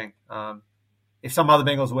 same thing. If somehow the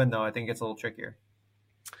Bengals win, though, I think it gets a little trickier.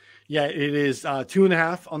 Yeah, it is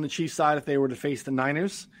 2.5 on the Chiefs side if they were to face the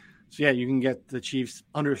Niners. So, you can get the Chiefs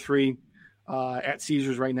under 3 at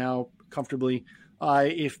Caesars right now comfortably.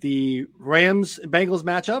 If the Rams-Bengals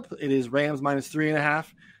match up, it is Rams minus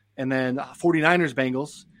 3.5. And then 49ers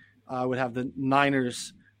Bengals would have the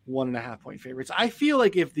Niners 1.5 point favorites. I feel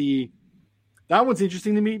like that one's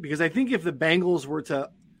interesting to me, because I think if the Bengals were to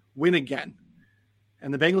win again,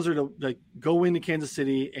 and the Bengals are to go into Kansas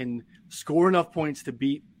City and score enough points to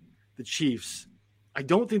beat the Chiefs, I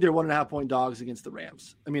don't think they're 1.5 point dogs against the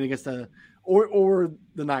Rams. I mean, against or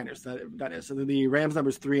the Niners. That is. So the Rams number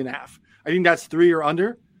is 3.5. I think that's 3 or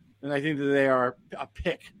under, and I think that they are a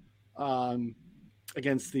pick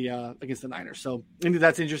against the Niners. So I think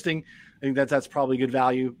that's interesting. I think that's probably good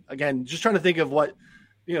value. Again, just trying to think of what,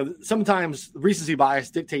 sometimes recency bias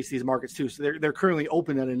dictates these markets too. So they're currently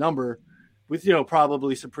open at a number with,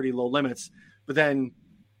 probably some pretty low limits, but then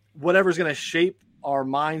whatever's going to shape our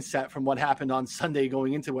mindset from what happened on Sunday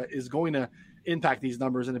going into it is going to impact these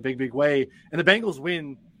numbers in a big, big way. And the Bengals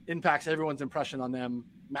win impacts everyone's impression on them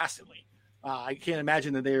massively. I can't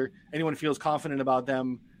imagine that anyone feels confident about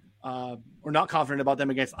them or not confident about them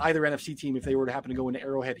against either NFC team if they were to happen to go into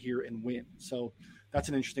Arrowhead here and win. So that's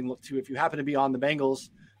an interesting look too. If you happen to be on the Bengals,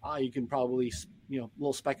 you can probably, a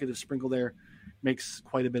little speculative sprinkle there makes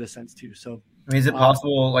quite a bit of sense too. So, I mean, is it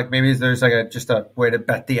possible, maybe there's just a way to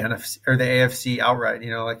bet the NFC or the AFC outright,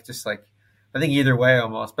 I think either way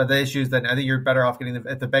almost, but the issue is that I think you're better off getting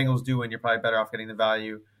if the Bengals do win, you're probably better off getting the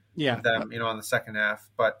value of them, on the second half.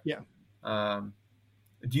 But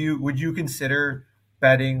would you consider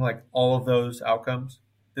betting all of those outcomes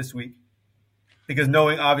this week? Because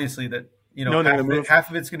knowing obviously that, half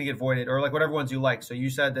of it's going to get voided, or whatever ones you like. So you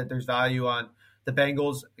said that there's value on the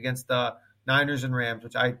Bengals against the Niners and Rams,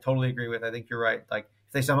 which I totally agree with. I think you're right. If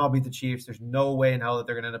they somehow beat the Chiefs, there's no way in hell that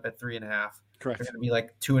they're going to end up at 3.5. Correct. They're going to be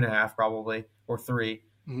 2.5 probably, or 3.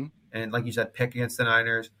 Mm-hmm. And like you said, pick against the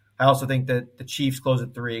Niners. I also think that the Chiefs close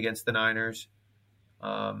at 3 against the Niners,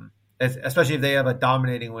 especially if they have a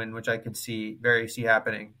dominating win, which I could see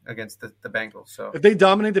happening against the Bengals. So if they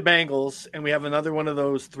dominate the Bengals and we have another one of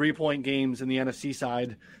those 3-point games in the NFC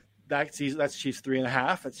side, that's Chiefs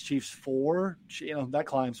 3.5. That's Chiefs 4. That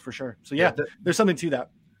climbs for sure. So there's something to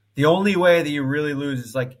that. The only way that you really lose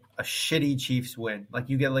is a a shitty Chiefs win. Like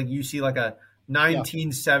you see like a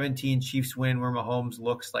 19-17 Chiefs win where Mahomes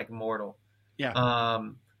looks like mortal. Yeah.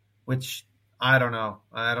 Which I don't know.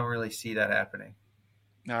 I don't really see that happening.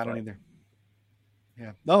 No, I don't either.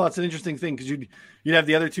 Yeah. No, that's an interesting thing because you'd have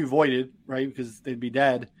the other two voided, right? Because they'd be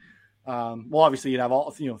dead. Well, obviously you'd have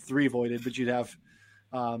all 3 voided, but you'd have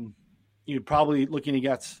you'd probably looking to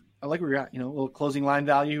get I like where you're at, a little closing line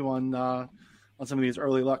value on some of these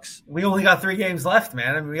early looks. We only got 3 games left,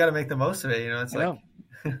 man. I mean, we got to make the most of it. It's like,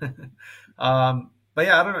 but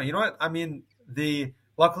yeah, I don't know. You know what? I mean,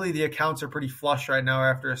 luckily the accounts are pretty flush right now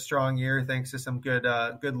after a strong year, thanks to some good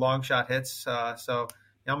long shot hits. So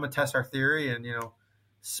I'm gonna test our theory and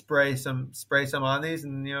spray some on these,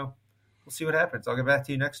 and we'll see what happens. I'll get back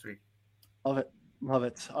to you next week. Love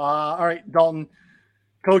it. All right, Dalton,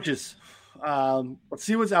 coaches. Let's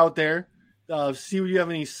see what's out there. See if you have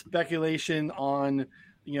any speculation on,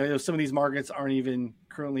 some of these markets aren't even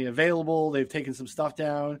currently available. They've taken some stuff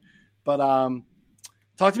down, but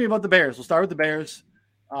talk to me about the Bears. We'll start with the Bears.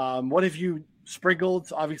 What have you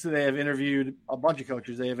sprinkled? Obviously, they have interviewed a bunch of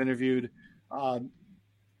coaches. They have interviewed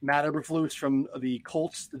Matt Eberflus from the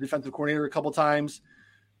Colts, the defensive coordinator, a couple times.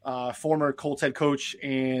 Former Colts head coach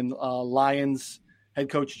and Lions head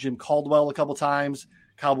coach Jim Caldwell a couple times.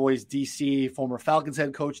 Cowboys DC, former Falcons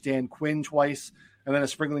head coach Dan Quinn twice, and then a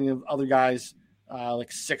sprinkling of other guys,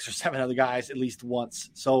 like 6 or 7 other guys at least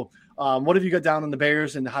once. So what have you got down on the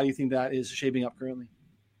Bears, and how do you think that is shaping up currently?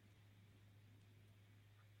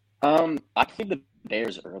 I think the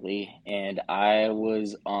Bears early, and I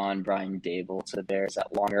was on Brian Dable to the Bears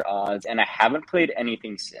at longer odds, and I haven't played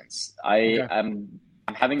anything since. I'm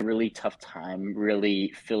having a really tough time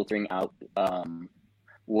really filtering out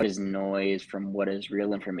what is noise from what is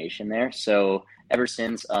real information there. So ever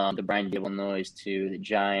since the Brian Dable noise to the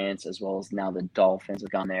Giants, as well as now the Dolphins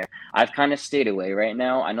have gone there, I've kind of stayed away right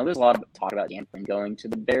now. I know there's a lot of talk about Dan Quinn going to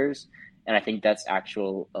the Bears, and I think that's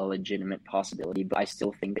a legitimate possibility, but I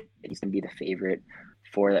still think that he's going to be the favorite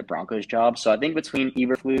for that Broncos job. So I think between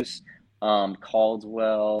Eberflus,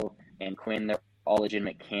 Caldwell, and Quinn, they're all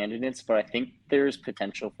legitimate candidates, but I think there's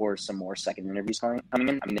potential for some more second interviews coming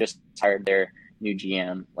in. I mean, they just hired their new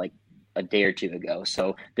GM like a day or 2 ago,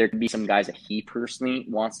 so there could be some guys that he personally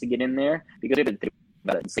wants to get in there, because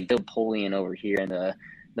it's like Bill Polian over here, and the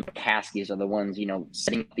McCaskies are the ones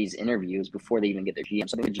setting up these interviews before they even get their GM.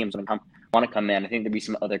 So I think the GM's want to come in. I think there'd be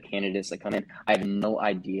some other candidates that come in. I have no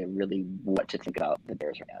idea really what to think about the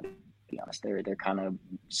Bears right now, to be honest. They're kind of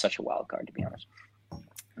such a wild card, to be honest.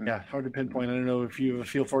 Yeah, hard to pinpoint. I don't know if you have a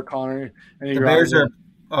feel for it, Connor. The Bears are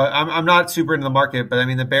I'm not super into the market, but I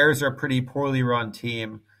mean, the Bears are a pretty poorly run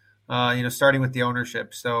team, starting with the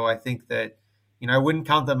ownership. So I think that, I wouldn't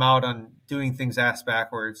count them out on doing things ass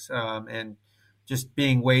backwards and just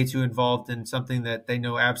being way too involved in something that they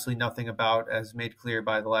know absolutely nothing about, as made clear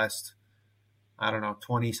by the last,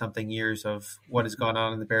 20-something years of what has gone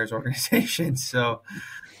on in the Bears organization. So,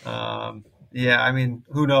 yeah, I mean,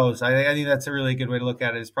 who knows? I think that's a really good way to look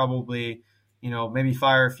at it, is probably, maybe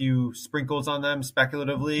fire a few sprinkles on them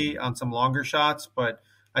speculatively on some longer shots, but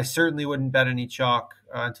I certainly wouldn't bet any chalk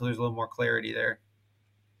until there's a little more clarity there.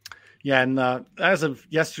 Yeah, and as of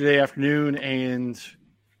yesterday afternoon and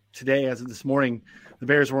today, as of this morning, the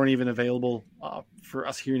Bears weren't even available for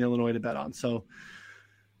us here in Illinois to bet on. So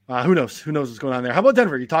who knows? Who knows what's going on there? How about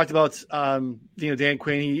Denver? You talked about Dan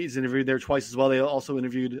Quinn. He's interviewed there twice as well. They also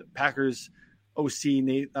interviewed Packers OC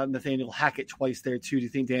Nathaniel Hackett twice there too. Do you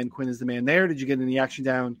think Dan Quinn is the man there? Did you get any action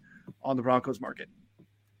down on the Broncos market?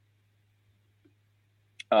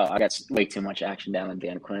 I got way too much action down on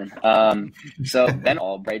Dan Quinn. So Ben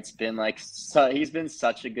Albright's been he's been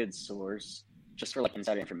such a good source just for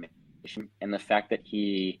insider information, and the fact that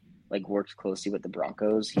he works closely with the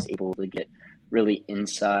Broncos, he's able to get really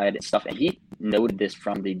inside stuff. And he noted this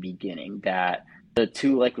from the beginning, that the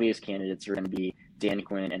 2 likeliest candidates are going to be Dan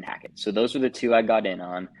Quinn and Hackett. So those were the 2 I got in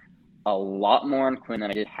on. A lot more on Quinn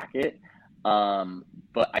than I did Hackett.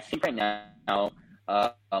 But I think right now,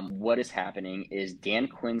 what is happening is Dan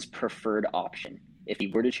Quinn's preferred option, if he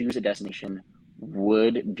were to choose a destination,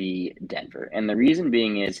 would be Denver. And the reason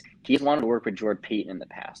being is he's wanted to work with George Payton in the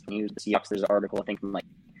past. When he was the Seahawks, there's an article, I think, from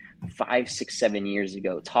 5, 6, 7 years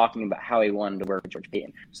ago, talking about how he wanted to work with George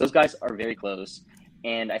Payton. So those guys are very close.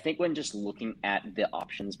 And I think when just looking at the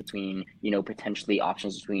options between, potentially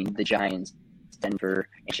options between the Giants, Denver,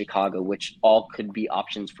 and Chicago, which all could be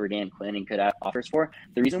options for Dan Quinn and could have offers for,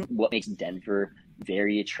 the reason what makes Denver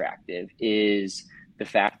very attractive is the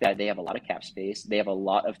fact that they have a lot of cap space. They have a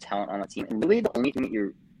lot of talent on the team. And really the only thing that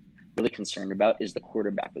you're really concerned about is the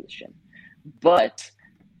quarterback position. But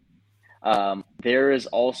There is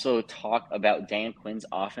also talk about Dan Quinn's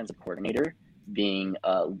offensive coordinator being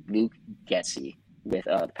Luke Getsy with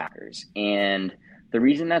the Packers. And the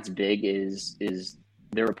reason that's big is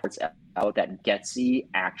there are reports out that Getsy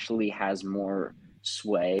actually has more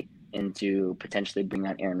sway into potentially bringing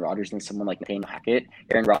on Aaron Rodgers than someone like Nathaniel Hackett.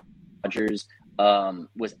 Aaron Rodgers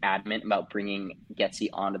was adamant about bringing Getsy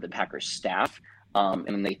onto the Packers staff,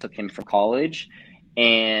 and they took him from college.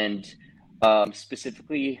 And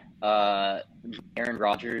specifically, Aaron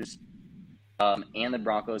Rodgers and the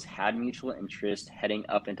Broncos had mutual interest heading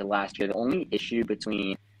up into last year. The only issue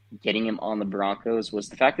between getting him on the Broncos was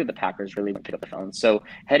the fact that the Packers really wouldn't pick up the phone. So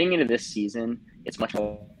heading into this season, it's much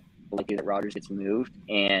more likely that Rodgers gets moved.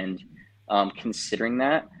 And considering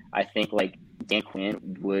that, I think like Dan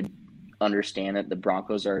Quinn would understand that the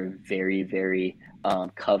Broncos are a very, very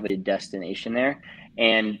coveted destination there.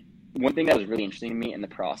 And one thing that was really interesting to me in the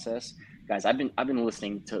process, guys, I've been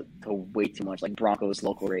listening to way too much like Broncos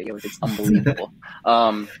local radio. It's unbelievable.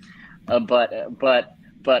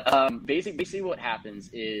 Basically what happens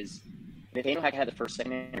is Nathaniel Hackett had the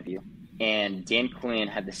second interview, and Dan Quinn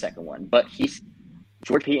had the second one. But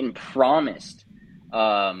George Paton promised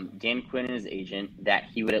Dan Quinn and his agent that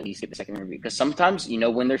he would at least get the second interview, because sometimes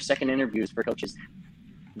when there's second interviews for coaches,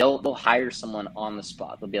 they'll hire someone on the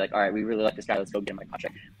spot. They'll be like, all right, we really like this guy, let's go get him a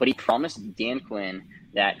contract. But he promised Dan Quinn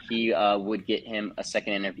that he would get him a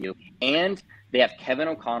second interview, and they have Kevin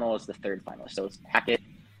O'Connell as the third finalist. So it's Hackett,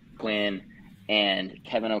 Quinn, and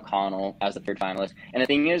Kevin O'Connell as the third finalist. And the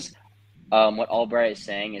thing is, what Albright is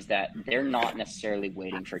saying is that they're not necessarily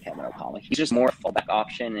waiting for Kevin O'Connell. He's just more a fallback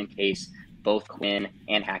option in case both Quinn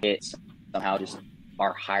and Hackett somehow just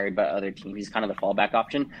are hired by other teams. He's kind of the fallback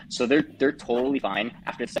option. So they're totally fine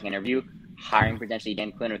after the second interview hiring potentially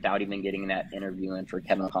Dan Quinn without even getting that interview in for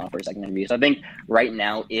Kevin O'Connell for a second interview. So I think right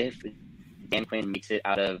now, if Dan Quinn makes it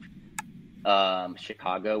out of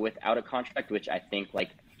Chicago without a contract, which I think like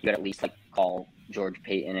he would at least like call George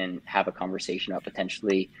Paton and have a conversation about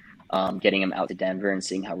potentially getting him out to Denver and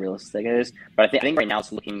seeing how realistic it is. But I think right now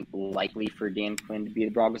it's looking likely for Dan Quinn to be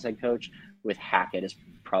the Broncos head coach, with Hackett as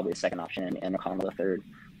probably the second option and O'Connell the third.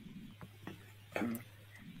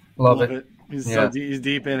 Love it. He's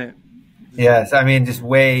deep in it. Yes, I mean just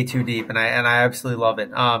way too deep, and I absolutely love it.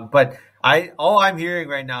 But all I'm hearing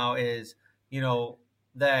right now is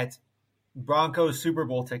that Broncos Super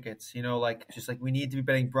Bowl tickets. Just like we need to be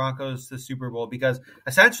betting Broncos to the Super Bowl, because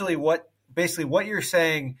essentially what you're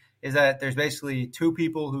saying is that there's basically two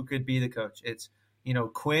people who could be the coach. It's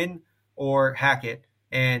Quinn or Hackett.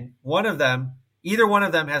 And either one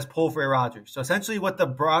of them has pull for Aaron Rodgers. So essentially what the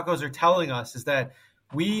Broncos are telling us is that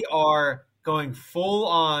we are going full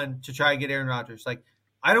on to try and get Aaron Rodgers. Like,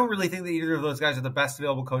 I don't really think that either of those guys are the best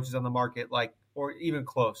available coaches on the market, or even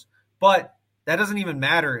close. But that doesn't even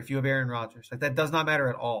matter if you have Aaron Rodgers. Like, that does not matter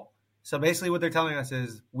at all. So basically what they're telling us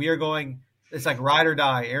is we are going – it's like ride or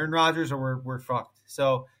die, Aaron Rodgers or we're fucked.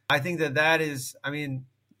 So I think that is –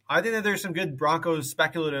 I think that there's some good Broncos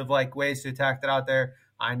speculative ways to attack that out there.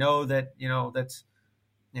 I know that that's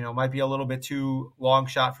might be a little bit too long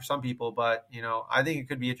shot for some people, but I think it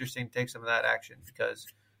could be interesting to take some of that action, because,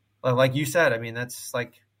 like you said, I mean that's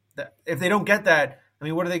if they don't get that, I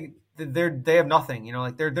mean what are they? They have nothing.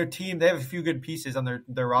 Their team, they have a few good pieces on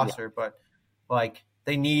their roster, but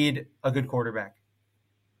they need a good quarterback.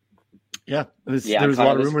 Yeah, there's a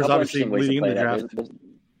lot of rumors obviously leading in the draft.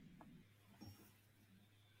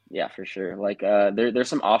 Yeah, for sure. There's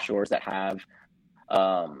some offshores that have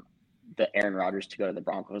the Aaron Rodgers to go to the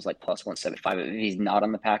Broncos plus 175 if he's not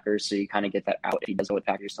on the Packers. So you kind of get that out if he does go with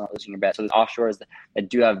the Packers, not losing your bet. So there's offshores that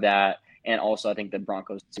do have that, and also I think the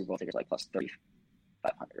Broncos Super Bowl tickets plus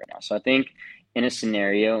 3,500 right now. So I think in a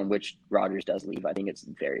scenario in which Rodgers does leave, I think it's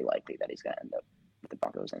very likely that he's going to end up with the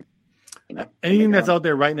Broncos. And anything that's out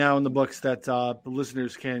there right now in the books that the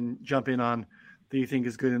listeners can jump in on that you think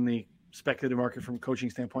is good in the speculative market from a coaching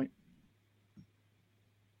standpoint?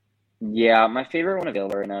 Yeah, my favorite one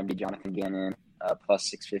available right now would be Jonathan Gannon, plus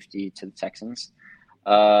 650 to the Texans.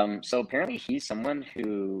 So apparently he's someone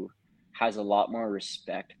who has a lot more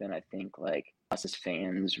respect than I think us as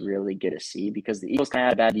fans really get to see, because the Eagles kind of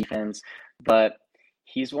had a bad defense, but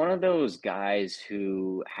he's one of those guys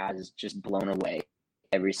who has just blown away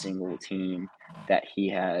every single team that he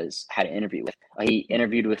has had an interview with. He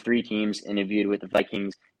interviewed with 3 teams, interviewed with the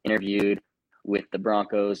Vikings, interviewed with the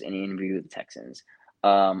Broncos, and he interviewed with the Texans.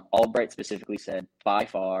 Albright specifically said by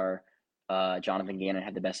far Jonathan Gannon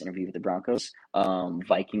had the best interview with the Broncos.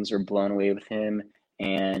 Vikings were blown away with him,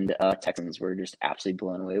 and Texans were just absolutely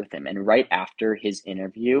blown away with him. And right after his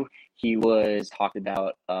interview, he was talked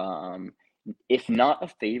about if not a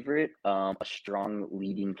favorite, a strong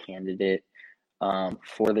leading candidate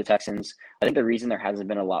for the Texans. I think the reason there hasn't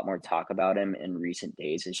been a lot more talk about him in recent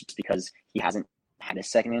days is just because he hasn't had a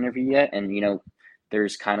second interview yet. And,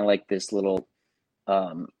 there's kind of like this little,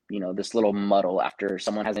 this little muddle after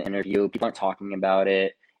someone has an interview. People aren't talking about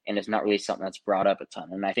it, and it's not really something that's brought up a ton.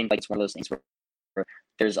 And I think like it's one of those things where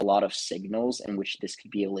there's a lot of signals in which this could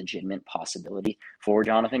be a legitimate possibility for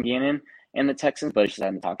Jonathan Gannon and the Texans, but it just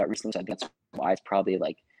hasn't talked about recently. So I think that's why it's probably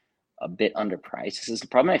like a bit underpriced. This is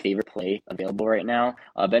probably my favorite play available right now.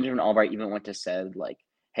 Benjamin Albright even went to said like,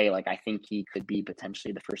 hey, like I think he could be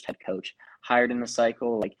potentially the first head coach hired in the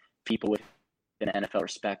cycle. Like people within the NFL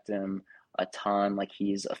respect him a ton. Like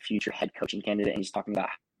he's a future head coaching candidate. And he's talking about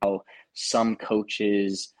how some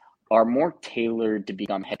coaches are more tailored to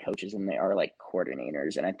become head coaches than they are like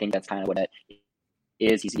coordinators. And I think that's kind of what it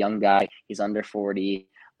is. He's a young guy. He's under 40.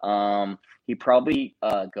 He probably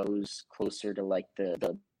goes closer to like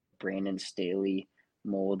the Brandon Staley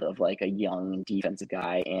mold of like a young defensive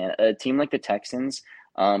guy, and a team like the Texans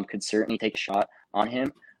could certainly take a shot on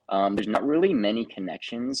him. There's not really many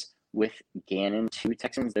connections with Gannon to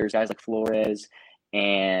Texans. There's guys like Flores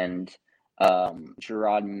and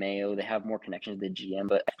Gerard Mayo. They have more connections to the GM,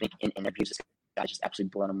 but I think in interviews, this guy just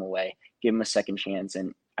absolutely blown him away. Give him a second chance,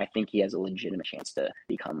 and I think he has a legitimate chance to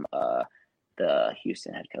become the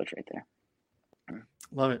Houston head coach right there.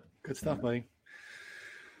 Love it. Good stuff, buddy.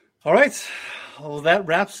 All right. Well, that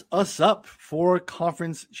wraps us up for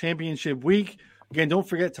Conference Championship Week. Again, don't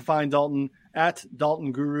forget to find Dalton at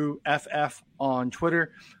Dalton Guru FF on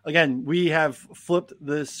Twitter. Again, we have flipped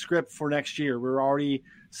the script for next year. We're already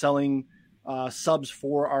selling subs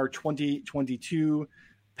for our 2022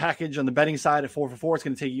 package on the betting side at 4for4. It's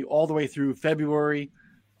going to take you all the way through February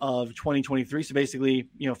of 2023. So basically,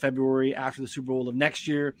 February after the Super Bowl of next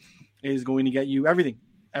year is going to get you everything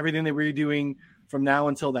that we're doing from now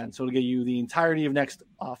until then. So it'll get you the entirety of next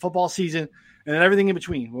football season and then everything in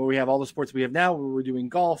between, where we have all the sports we have now, where we're doing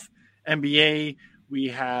golf, NBA. We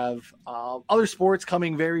have other sports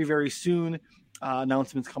coming very, very soon.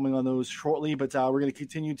 Announcements coming on those shortly, but we're going to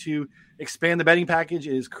continue to expand the betting package.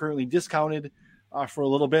 It is currently discounted for a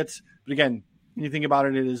little bit. But again, when you think about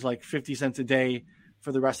it, it is like 50 cents a day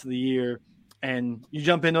for the rest of the year. And you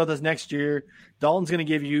jump in with us next year, Dalton's going to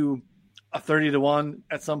give you a 30-1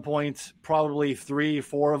 at some point, probably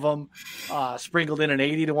 3-4 of them, sprinkled in an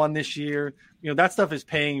 80-1 this year. That stuff is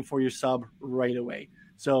paying for your sub right away.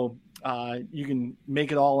 So you can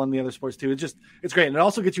make it all on the other sports too. It's great. And it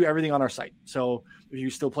also gets you everything on our site. So if you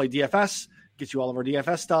still play DFS, gets you all of our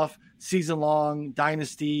DFS stuff, season long,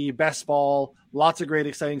 dynasty, best ball, lots of great,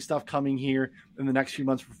 exciting stuff coming here in the next few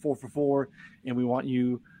months for 4for4. And we want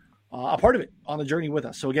you a part of it on the journey with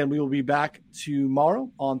us. So again, we will be back tomorrow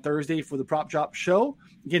on Thursday for the Prop Drop show.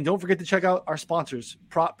 Again, don't forget to check out our sponsors.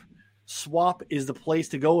 Prop Swap is the place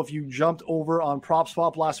to go. If you jumped over on Prop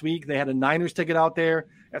Swap last week, they had a Niners ticket out there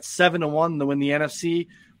at 7-1 to win the NFC.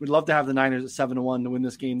 We'd love to have the Niners at 7-1 to win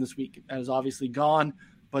this game this week. That is obviously gone,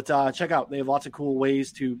 but check out. They have lots of cool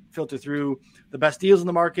ways to filter through the best deals in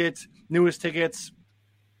the market, newest tickets.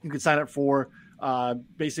 You can sign up for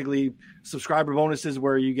basically subscriber bonuses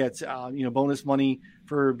where you get bonus money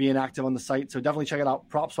for being active on the site. So definitely check it out.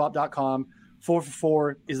 PropSwap.com.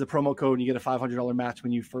 4for4 is the promo code, and you get a $500 match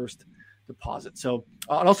when you first deposit. So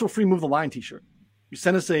and also a free Move the Line t-shirt. You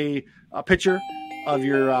send us a picture of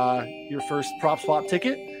your first Prop Swap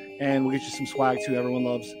ticket, and we'll get you some swag too. Everyone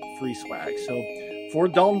loves free swag. So for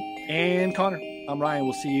Dalton and Connor, I'm Ryan.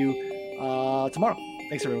 We'll see you tomorrow.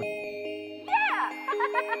 Thanks, everyone.